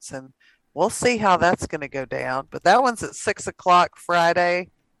Coyotes, and we'll see how that's going to go down. But that one's at 6:00 Friday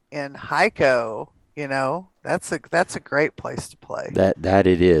in Hico. You know, that's a great place to play. That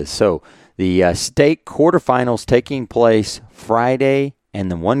it is. So the state quarterfinals taking place Friday,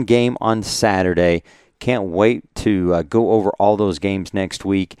 and then one game on Saturday. Can't wait to go over all those games next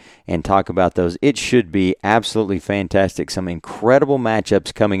week and talk about those. It should be absolutely fantastic. Some incredible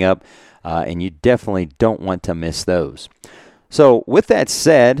matchups coming up, and you definitely don't want to miss those. So with that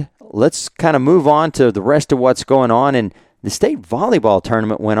said, let's kind of move on to the rest of what's going on. And the state volleyball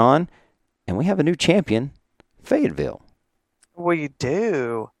tournament went on, and we have a new champion, Fayetteville. We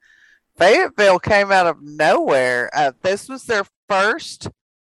do. Fayetteville came out of nowhere. This was their first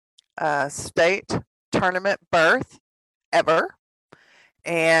state tournament berth ever,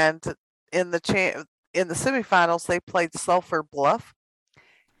 and in the semifinals they played Sulphur Bluff,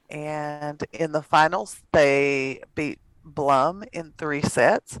 and in the finals they beat Blum in 3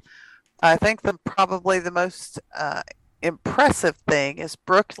 sets. I think probably the most impressive thing is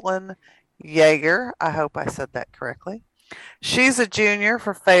Brooklyn Yeager. I hope I said that correctly. She's a junior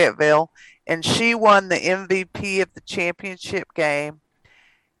for Fayetteville, and she won the MVP of the championship game,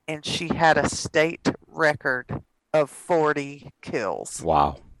 and she had a state record of 40 kills.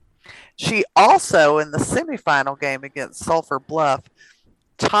 Wow. She also, in the semifinal game against Sulphur Bluff,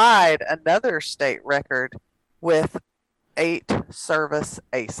 tied another state record with 8 service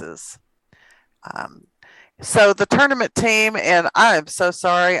aces. So the tournament team, and I am so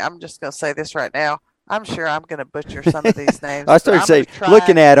sorry, I'm just going to say this right now, I'm sure I'm going to butcher some of these names. I started saying,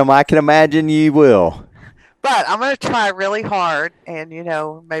 looking at them, I can imagine you will. But I'm going to try really hard and, you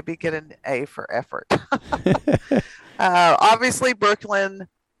know, maybe get an A for effort. Obviously, Brooklyn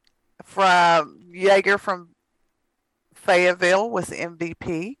Yeager from Fayetteville was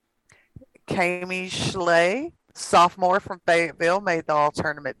MVP. Kami Schley, sophomore from Fayetteville, made the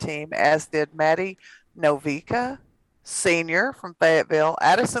all-tournament team, as did Maddie Novica, senior from Fayetteville.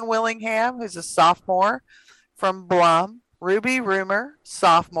 Addison Willingham, who's a sophomore from Blum. Ruby Rumor,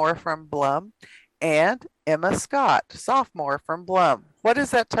 sophomore from Blum. And Emma Scott, sophomore from Blum. What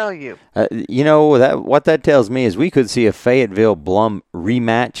does that tell you? You know, what that tells me is we could see a Fayetteville-Blum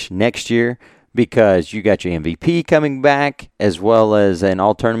rematch next year, because you got your MVP coming back, as well as an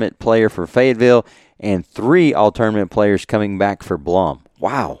all-tournament player for Fayetteville, and 3 all-tournament players coming back for Blum.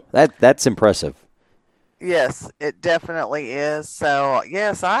 Wow, that's impressive. Yes, it definitely is. So,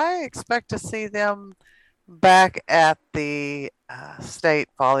 yes, I expect to see them back at the state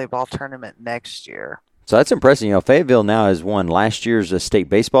volleyball tournament next year. So that's impressive. You know, Fayetteville now has won last year's state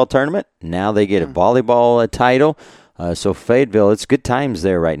baseball tournament. Now they get a volleyball title. So Fayetteville, it's good times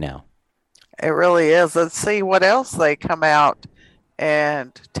there right now. It really is. Let's see what else they come out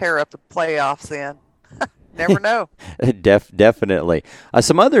and tear up the playoffs in. Never know. Definitely.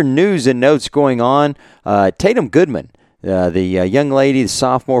 Some other news and notes going on. Tatum Goodman, the young lady, the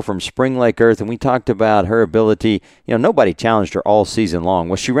sophomore from Spring Lake Earth, and we talked about her ability. You know, nobody challenged her all season long.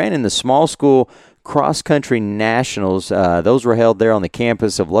 Well, she ran in the small school cross-country nationals. Those were held there on the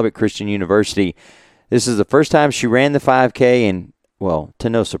campus of Lubbock Christian University. This is the first time she ran the 5K, and, well, to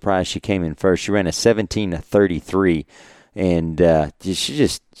no surprise, she came in first. She ran a 17:33, and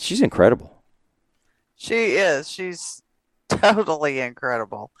she's incredible. She is. She's totally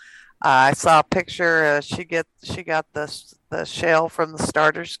incredible. I saw a picture. She got the shell from the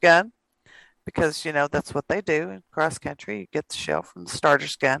starter's gun because, you know, that's what they do in cross country. You get the shell from the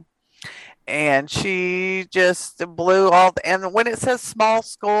starter's gun. And she just blew and when it says small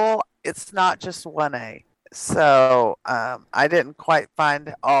school, it's not just 1A. So I didn't quite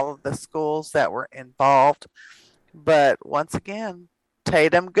find all of the schools that were involved. But once again,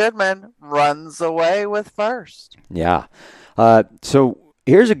 Tatum Goodman runs away with first. Yeah. So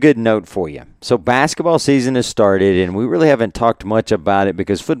here's a good note for you. So basketball season has started, and we really haven't talked much about it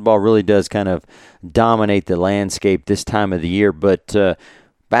because football really does kind of dominate the landscape this time of the year. But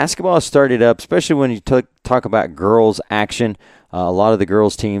basketball has started up, especially when you talk about girls action. A lot of the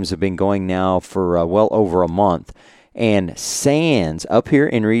girls teams have been going now for well over a month. And Sands up here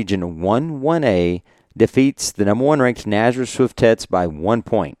in Region 1A defeats the number 1 ranked Nazareth Swiftettes by 1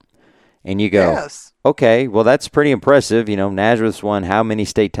 point. And you go, yes. Okay, well, that's pretty impressive. You know, Nazareth's won how many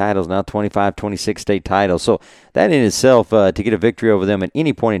state titles now? 25, 26 state titles. So that in itself, to get a victory over them at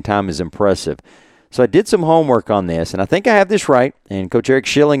any point in time is impressive. So I did some homework on this, and I think I have this right. And Coach Eric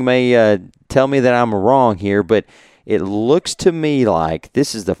Schilling may tell me that I'm wrong here, but it looks to me like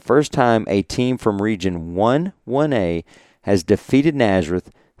this is the first time a team from Region 1A has defeated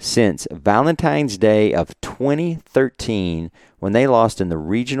Nazareth since Valentine's Day of 2013 when they lost in the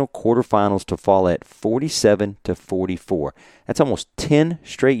regional quarterfinals to Follett 47-44. That's almost 10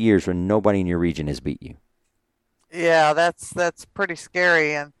 straight years when nobody in your region has beat you. Yeah, that's pretty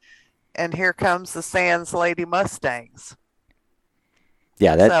scary. And here comes the Sands Lady Mustangs.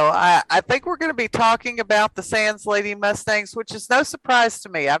 Yeah, so I think we're going to be talking about the Sands Lady Mustangs, which is no surprise to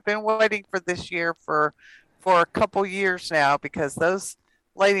me. I've been waiting for this year for a couple years now because those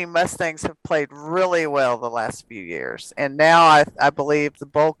Lady Mustangs have played really well the last few years. And now I believe the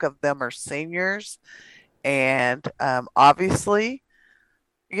bulk of them are seniors. And obviously,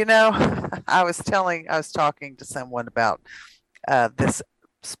 you know, I was talking to someone about this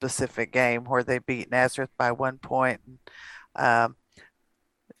specific game where they beat Nazareth by 1 point. And,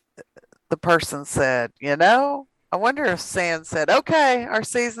 the person said, you know, I wonder if Sands said, okay, our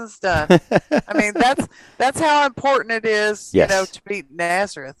season's done. I mean, that's how important it is, yes. You know, to beat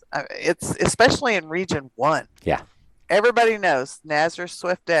Nazareth. It's especially in Region 1. Yeah. Everybody knows Nazareth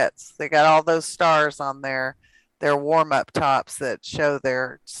Swiftettes. They got all those stars on their warm-up tops that show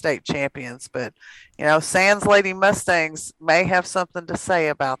their state champions. But, you know, Sands Lady Mustangs may have something to say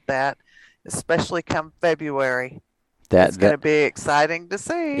about that, especially come February. It's going to be exciting to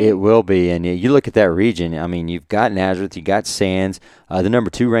see. It will be. And you look at that region, I mean, you've got Nazareth, you got Sands, the number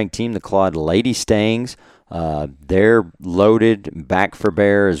 2 ranked team, the Claude Lady Stangs. They're loaded, back for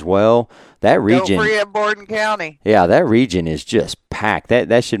bear as well. That region. Don't forget Borden County. Yeah, that region is just packed.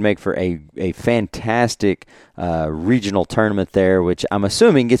 That should make for a fantastic regional tournament there, which I'm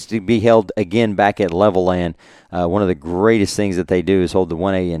assuming gets to be held again back at Levelland. One of the greatest things that they do is hold the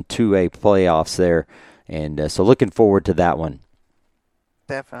 1A and 2A playoffs there. And so looking forward to that one.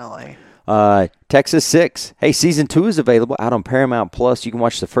 Definitely. Texas 6. Hey, Season 2 is available out on Paramount Plus. You can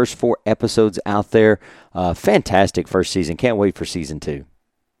watch the first 4 episodes out there. Fantastic first season. Can't wait for Season 2.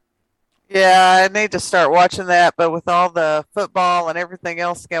 Yeah, I need to start watching that, but with all the football and everything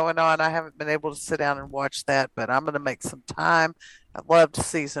else going on, I haven't been able to sit down and watch that, but I'm going to make some time. I loved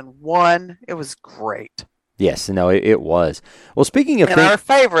Season 1. It was great. Yes, no, it was. Well, speaking of our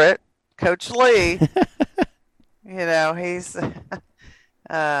favorite, Coach Lee, you know, he's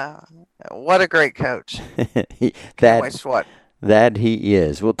what a great coach. That he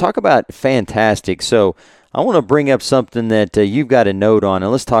is. We'll talk about fantastic. So I want to bring up something that you've got a note on,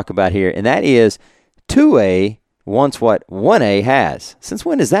 and let's talk about here, and that is 2A wants what 1A has. Since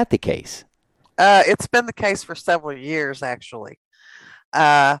when is that the case? It's been the case for several years, actually.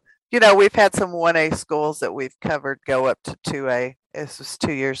 You know, we've had some 1A schools that we've covered go up to 2A. This was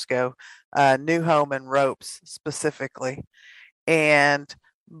 2 years ago. New Home and Ropes specifically. And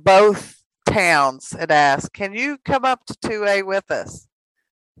both towns had asked, can you come up to 2A with us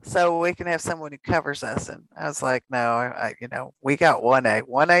so we can have someone who covers us? And I was like, no, we got 1A.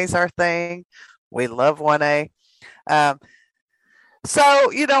 1A is our thing. We love 1A. So,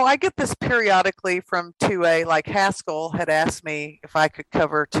 I get this periodically from 2A, like Haskell had asked me if I could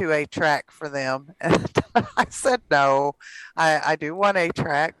cover 2A track for them. And I said, no, I do 1A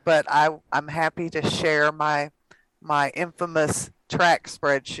track, but I'm happy to share my infamous track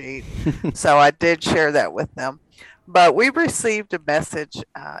spreadsheet. So I did share that with them. But we received a message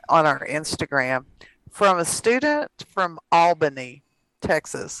on our Instagram from a student from Albany,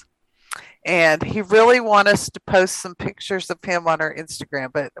 Texas. And he really wanted us to post some pictures of him on our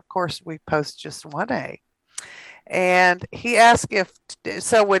Instagram. But of course, we post just 1A. And he asked when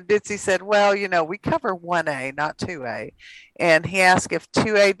Ditzy said, well, we cover 1A, not 2A. And he asked if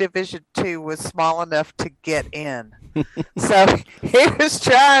 2A Division 2 was small enough to get in. So he was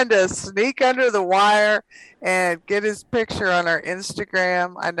trying to sneak under the wire and get his picture on our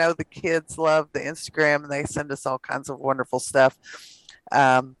Instagram. I know the kids love the Instagram and they send us all kinds of wonderful stuff.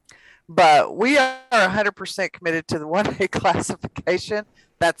 But we are 100% committed to the 1A classification.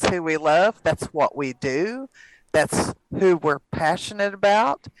 That's who we love. That's what we do. That's who we're passionate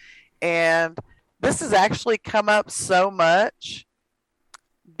about. And this has actually come up so much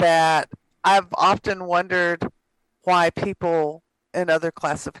that I've often wondered why people in other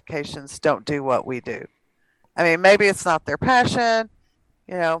classifications don't do what we do. I mean, maybe it's not their passion.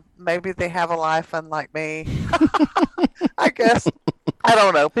 Maybe they have a life unlike me. I guess. I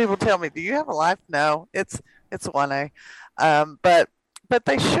don't know. People tell me, do you have a life? No, it's 1A. But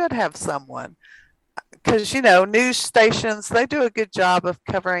they should have someone. Because, news stations, they do a good job of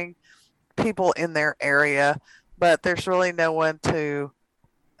covering people in their area, but there's really no one to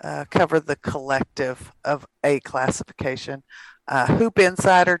cover the collective of a classification. Hoop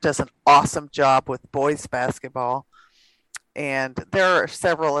Insider does an awesome job with boys basketball, and there are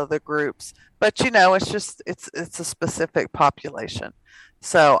several other groups, but it's a specific population.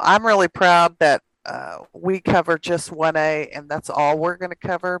 So I'm really proud that we cover just 1A, and that's all we're going to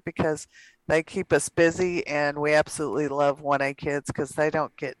cover because they keep us busy, and we absolutely love 1A kids because they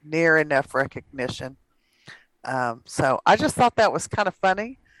don't get near enough recognition. So I just thought that was kind of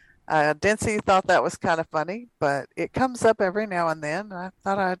funny. Dincy thought that was kind of funny, but it comes up every now and then. And I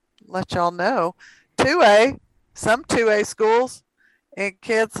thought I'd let y'all know. 2A, some 2A schools and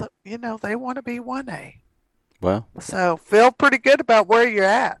kids, they want to be 1A. Well, so feel pretty good about where you're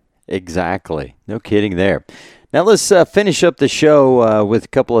at. Exactly. No kidding there. Now let's finish up the show with a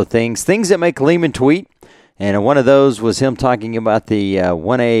couple of things that make Lehman tweet. And one of those was him talking about the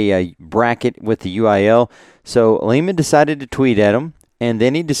 1A bracket with the UIL. So Lehman decided to tweet at him, and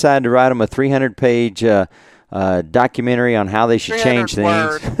then he decided to write him a 300-page documentary on how they should change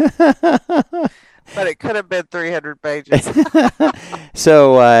things. But it could have been 300 pages.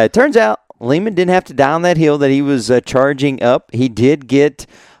 So it turns out Lehman didn't have to die on that hill that he was charging up. He did get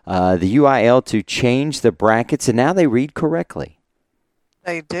the UIL to change the brackets, and now they read correctly.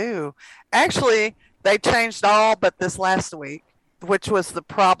 They do. Actually, they changed all but this last week, which was the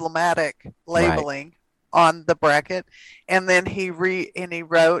problematic labeling on the bracket. And then he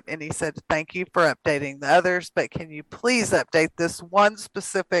wrote and he said, thank you for updating the others, but can you please update this one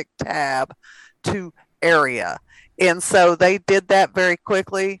specific tab to area? And so they did that very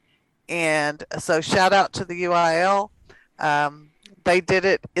quickly. And so shout out to the UIL. They did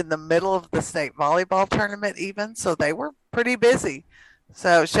it in the middle of the state volleyball tournament even, so they were pretty busy.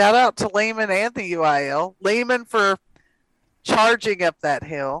 So shout out to Lehman and the UIL. Lehman for charging up that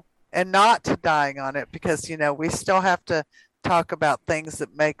hill and not dying on it because, we still have to talk about things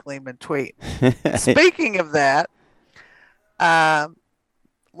that make Lehman tweet. Speaking of that,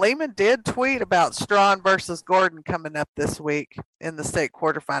 Lehman did tweet about Strawn versus Gordon coming up this week in the state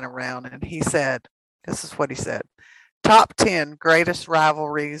quarterfinal round. And he said, this is what he said, top 10 greatest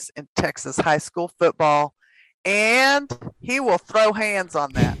rivalries in Texas high school football. And he will throw hands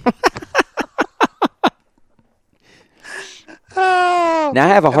on that. Now I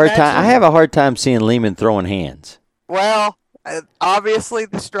have a hard time seeing Lehman throwing hands. Well, obviously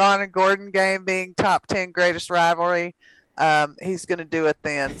the Strawn and Gordon game being top 10 greatest rivalry, he's going to do it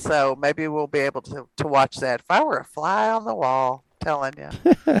then. So maybe we'll be able to watch that. If I were a fly on the wall, I'm telling you.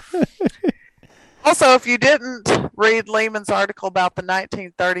 Also, if you didn't read Lehman's article about the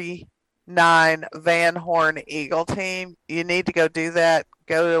 1939 Van Horn Eagle team, you need to go do that.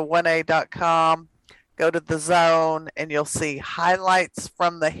 Go to 1A.com, go to the zone, and you'll see highlights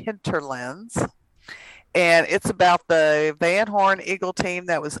from the hinterlands. And it's about the Van Horn Eagle team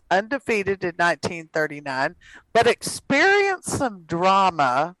that was undefeated in 1939, but experienced some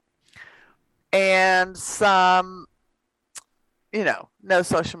drama and some, no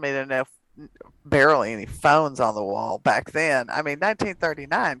social media, barely any phones on the wall back then. I mean,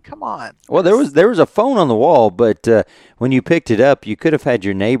 1939. Come on. Well, there was a phone on the wall, but when you picked it up, you could have had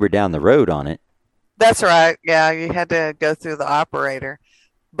your neighbor down the road on it. That's right. Yeah, you had to go through the operator.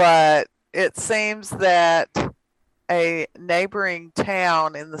 But it seems that a neighboring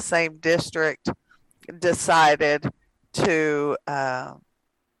town in the same district decided to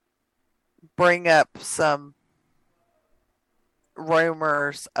bring up some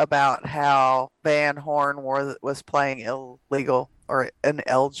rumors about how Van Horn was playing illegal or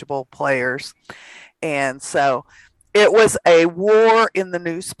ineligible players. And so it was a war in the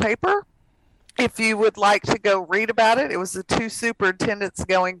newspaper. If you would like to go read about it, it was the two superintendents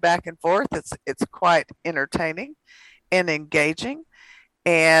going back and forth. It's quite entertaining and engaging.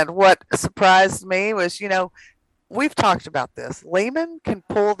 And what surprised me was, we've talked about this. Lehman can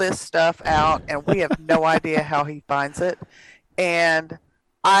pull this stuff out, and we have no idea how he finds it. And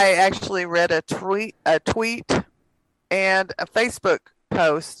I actually read a tweet and a Facebook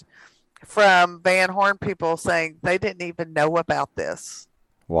post from Van Horn people saying they didn't even know about this.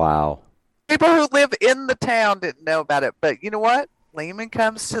 Wow. People who live in the town didn't know about it. But you know what? Lehman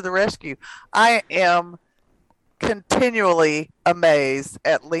comes to the rescue. I am continually amazed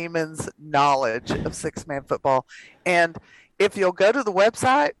at Lehman's knowledge of six-man football. And if you'll go to the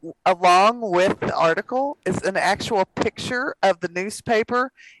website, along with the article is an actual picture of the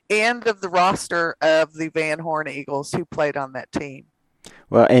newspaper and of the roster of the Van Horn Eagles who played on that team.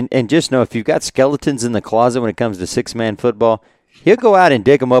 Well, and just know, if you've got skeletons in the closet when it comes to six-man football, he'll go out and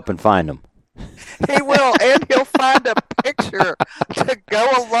dig them up and find them. He will, and he'll find a picture to go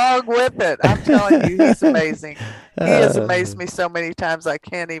along with it. I'm telling you, he's amazing. He has amazed me so many times I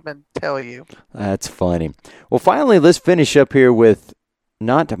can't even tell you. That's funny. Well, finally, let's finish up here with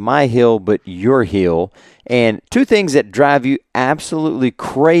not my hill, but your hill. And two things that drive you absolutely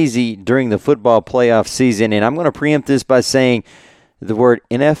crazy during the football playoff season. And I'm going to preempt this by saying the word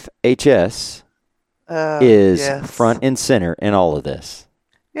NFHS is yes. front and center in all of this.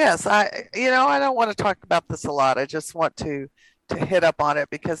 Yes, I don't want to talk about this a lot. I just want to hit up on it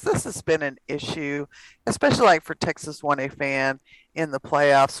because this has been an issue, especially like for Texas 1A fan in the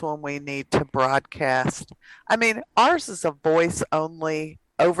playoffs when we need to broadcast. I mean, ours is a voice only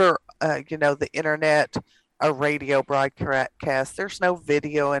over, the internet, a radio broadcast. There's no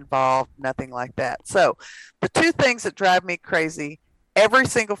video involved, nothing like that. So the two things that drive me crazy every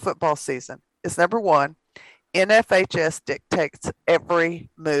single football season is, number one, NFHS dictates every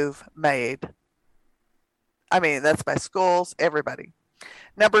move made. I mean, that's by schools, everybody.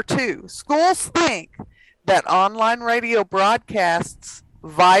 Number two, schools think that online radio broadcasts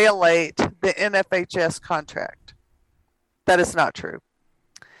violate the NFHS contract. That is not true.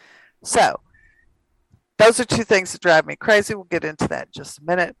 So, those are two things that drive me crazy. We'll get into that in just a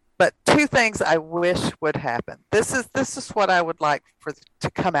minute. But two things I wish would happen. This is what I would like to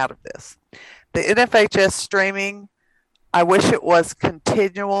come out of this. The NFHS streaming, I wish it was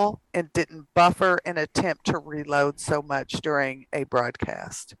continual and didn't buffer and attempt to reload so much during a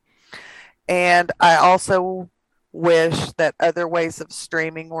broadcast. And I also wish that other ways of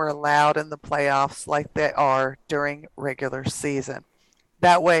streaming were allowed in the playoffs like they are during regular season.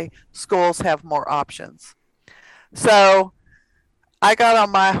 That way, schools have more options. So I got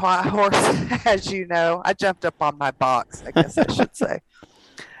on my horse, as you know. I jumped up on my box, I guess I should say.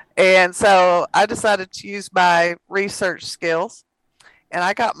 And so I decided to use my research skills, and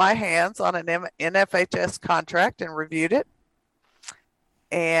I got my hands on an NFHS contract and reviewed it.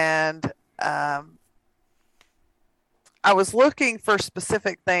 And I was looking for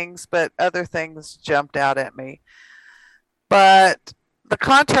specific things, but other things jumped out at me. But the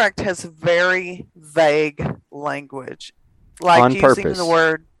contract has very vague language, like on using purpose. The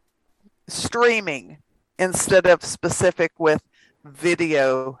word streaming instead of specific with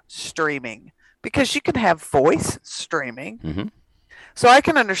video streaming, because you can have voice streaming. Mm-hmm. So I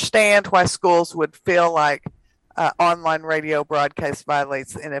can understand why schools would feel like online radio broadcast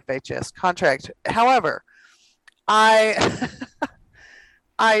violates the NFHS contract. However, I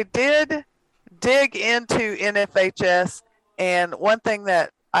did dig into NFHS, and one thing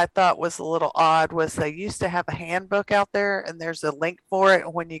that I thought was a little odd was they used to have a handbook out there, and there's a link for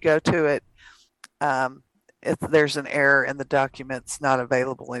it. When you go to it, if there's an error in the document, it's not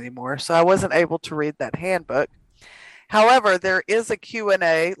available anymore. So I wasn't able to read that handbook. However, there is a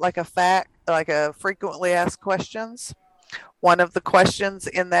Q&A, like a frequently asked questions. One of the questions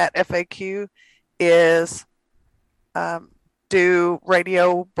in that FAQ is, do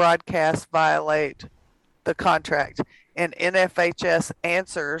radio broadcasts violate the contract? And NFHS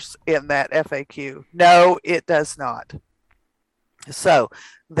answers in that FAQ, no, it does not. So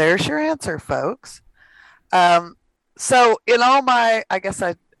there's your answer, folks. So in all my, I guess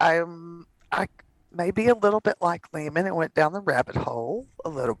I may be a little bit like Lehman and went down the rabbit hole a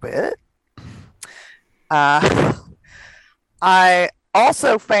little bit. I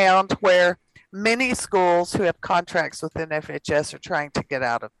also found where many schools who have contracts with NFHS are trying to get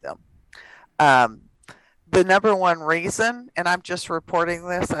out of them. The number one reason, and I'm just reporting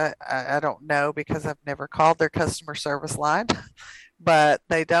this, I don't know because I've never called their customer service line, but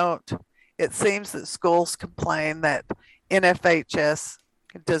they don't. It seems that schools complain that NFHS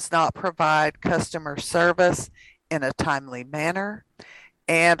does not provide customer service in a timely manner,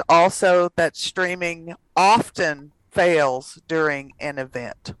 and also that streaming often fails during an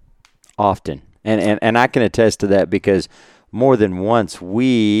event. Often. And I can attest to that because more than once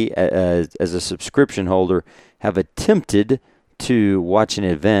we, as a subscription holder, have attempted to watch an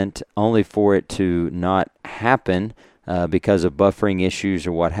event only for it to not happen because of buffering issues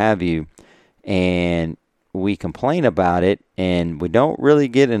or what have you. And we complain about it, and we don't really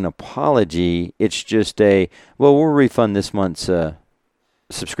get an apology. It's just we'll refund this month's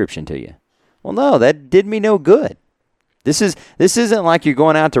subscription to you. Well, no, that did me no good. This isn't like you're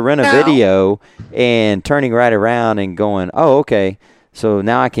going out to rent a video and turning right around and going, oh, okay, so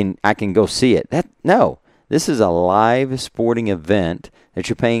now I can go see it. No, this is a live sporting event that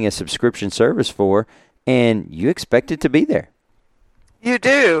you're paying a subscription service for, and you expect it to be there. You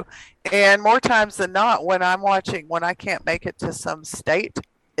do, and more times than not, when I can't make it to some state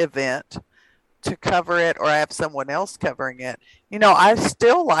event to cover it, or I have someone else covering it, I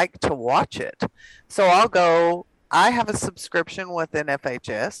still like to watch it. So I'll go. I have a subscription with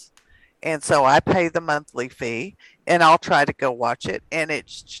NFHS, and so I pay the monthly fee, and I'll try to go watch it, and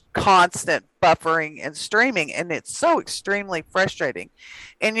it's constant buffering and streaming, and it's so extremely frustrating.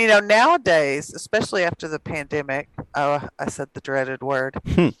 And nowadays, especially after the pandemic, I said the dreaded word,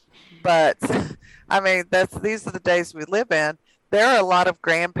 but I mean these are the days we live in. There are a lot of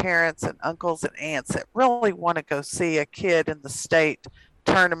grandparents and uncles and aunts that really want to go see a kid in the state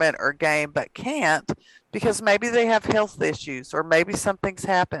tournament or game, but can't because maybe they have health issues, or maybe something's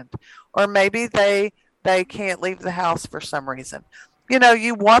happened, or maybe they can't leave the house for some reason.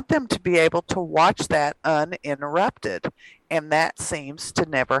 You want them to be able to watch that uninterrupted, and that seems to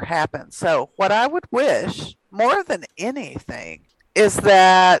never happen. So what I would wish more than anything is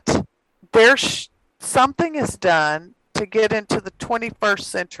that something is done to get into the 21st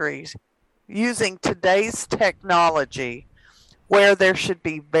century using today's technology, where there should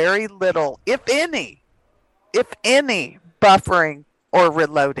be very little, if any, buffering or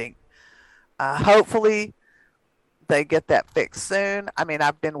reloading. Hopefully they get that fixed soon. I mean,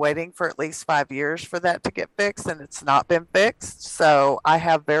 I've been waiting for at least 5 years for that to get fixed, and it's not been fixed. So I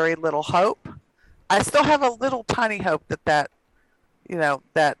have very little hope. I still have a little tiny hope that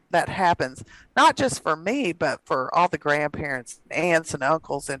happens, not just for me, but for all the grandparents, aunts and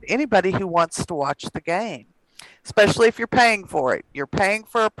uncles, and anybody who wants to watch the game, especially if you're paying for it. You're paying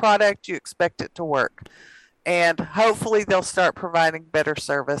for a product, you expect it to work. And hopefully they'll start providing better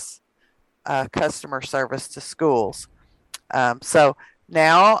service, customer service to schools. So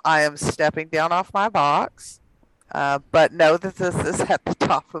now I am stepping down off my box, but know that this is at the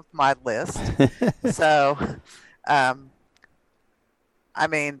top of my list. So, I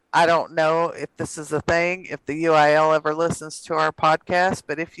mean, I don't know if this is a thing, if the UIL ever listens to our podcast,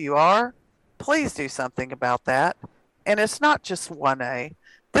 but if you are, please do something about that. And it's not just 1A.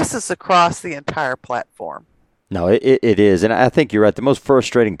 This is across the entire platform. No, it is. And I think you're right. The most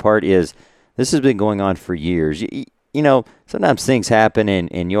frustrating part is this has been going on for years. Sometimes things happen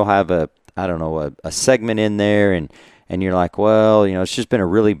and you'll have a segment in there and you're like, well, it's just been a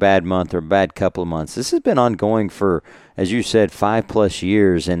really bad month or a bad couple of months. This has been ongoing for, as you said, 5+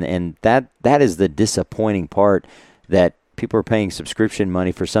 years. And that is the disappointing part, that people are paying subscription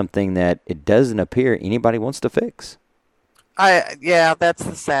money for something that it doesn't appear anybody wants to fix. Yeah, that's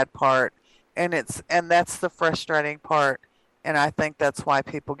the sad part. And that's the frustrating part. And I think that's why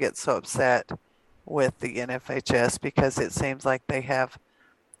people get so upset with the NFHS, because it seems like they have,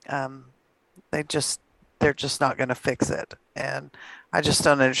 they're just not going to fix it. And I just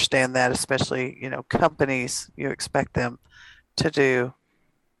don't understand that, especially, companies, you expect them to do,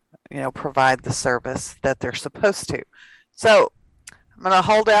 provide the service that they're supposed to. So I'm going to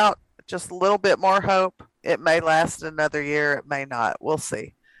hold out just a little bit more hope. It may last another year. It may not. We'll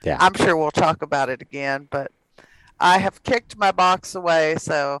see. Yeah. I'm sure we'll talk about it again, but I have kicked my box away.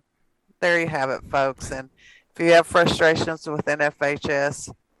 So there you have it, folks. And if you have frustrations with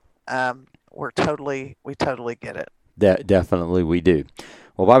NFHS, we totally get it. Definitely we do.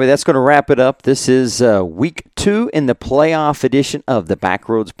 Well, Bobby, that's going to wrap it up. This is week 2 in the playoff edition of the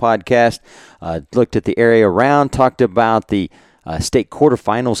Backroads Podcast. Looked at the area around, talked about the state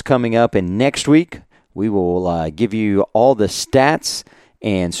quarterfinals coming up, and next week we will give you all the stats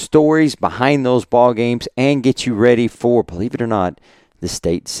and stories behind those ball games and get you ready for, believe it or not, the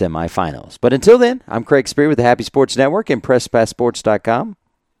state semifinals. But until then, I'm Craig Spear with the Happy Sports Network and PressPassSports.com.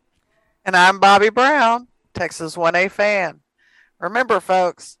 And I'm Bobby Brown, Texas 1A fan. Remember,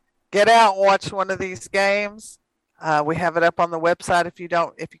 folks, get out and watch one of these games. We have it up on the website if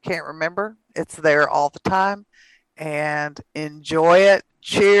you can't remember. It's there all the time. And enjoy it,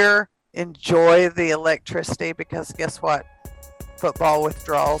 cheer, enjoy the electricity, because guess what? Football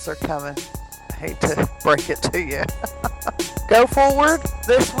withdrawals are coming. I hate to break it to you. Go forward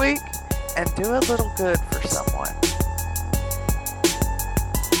this week and do a little good for someone.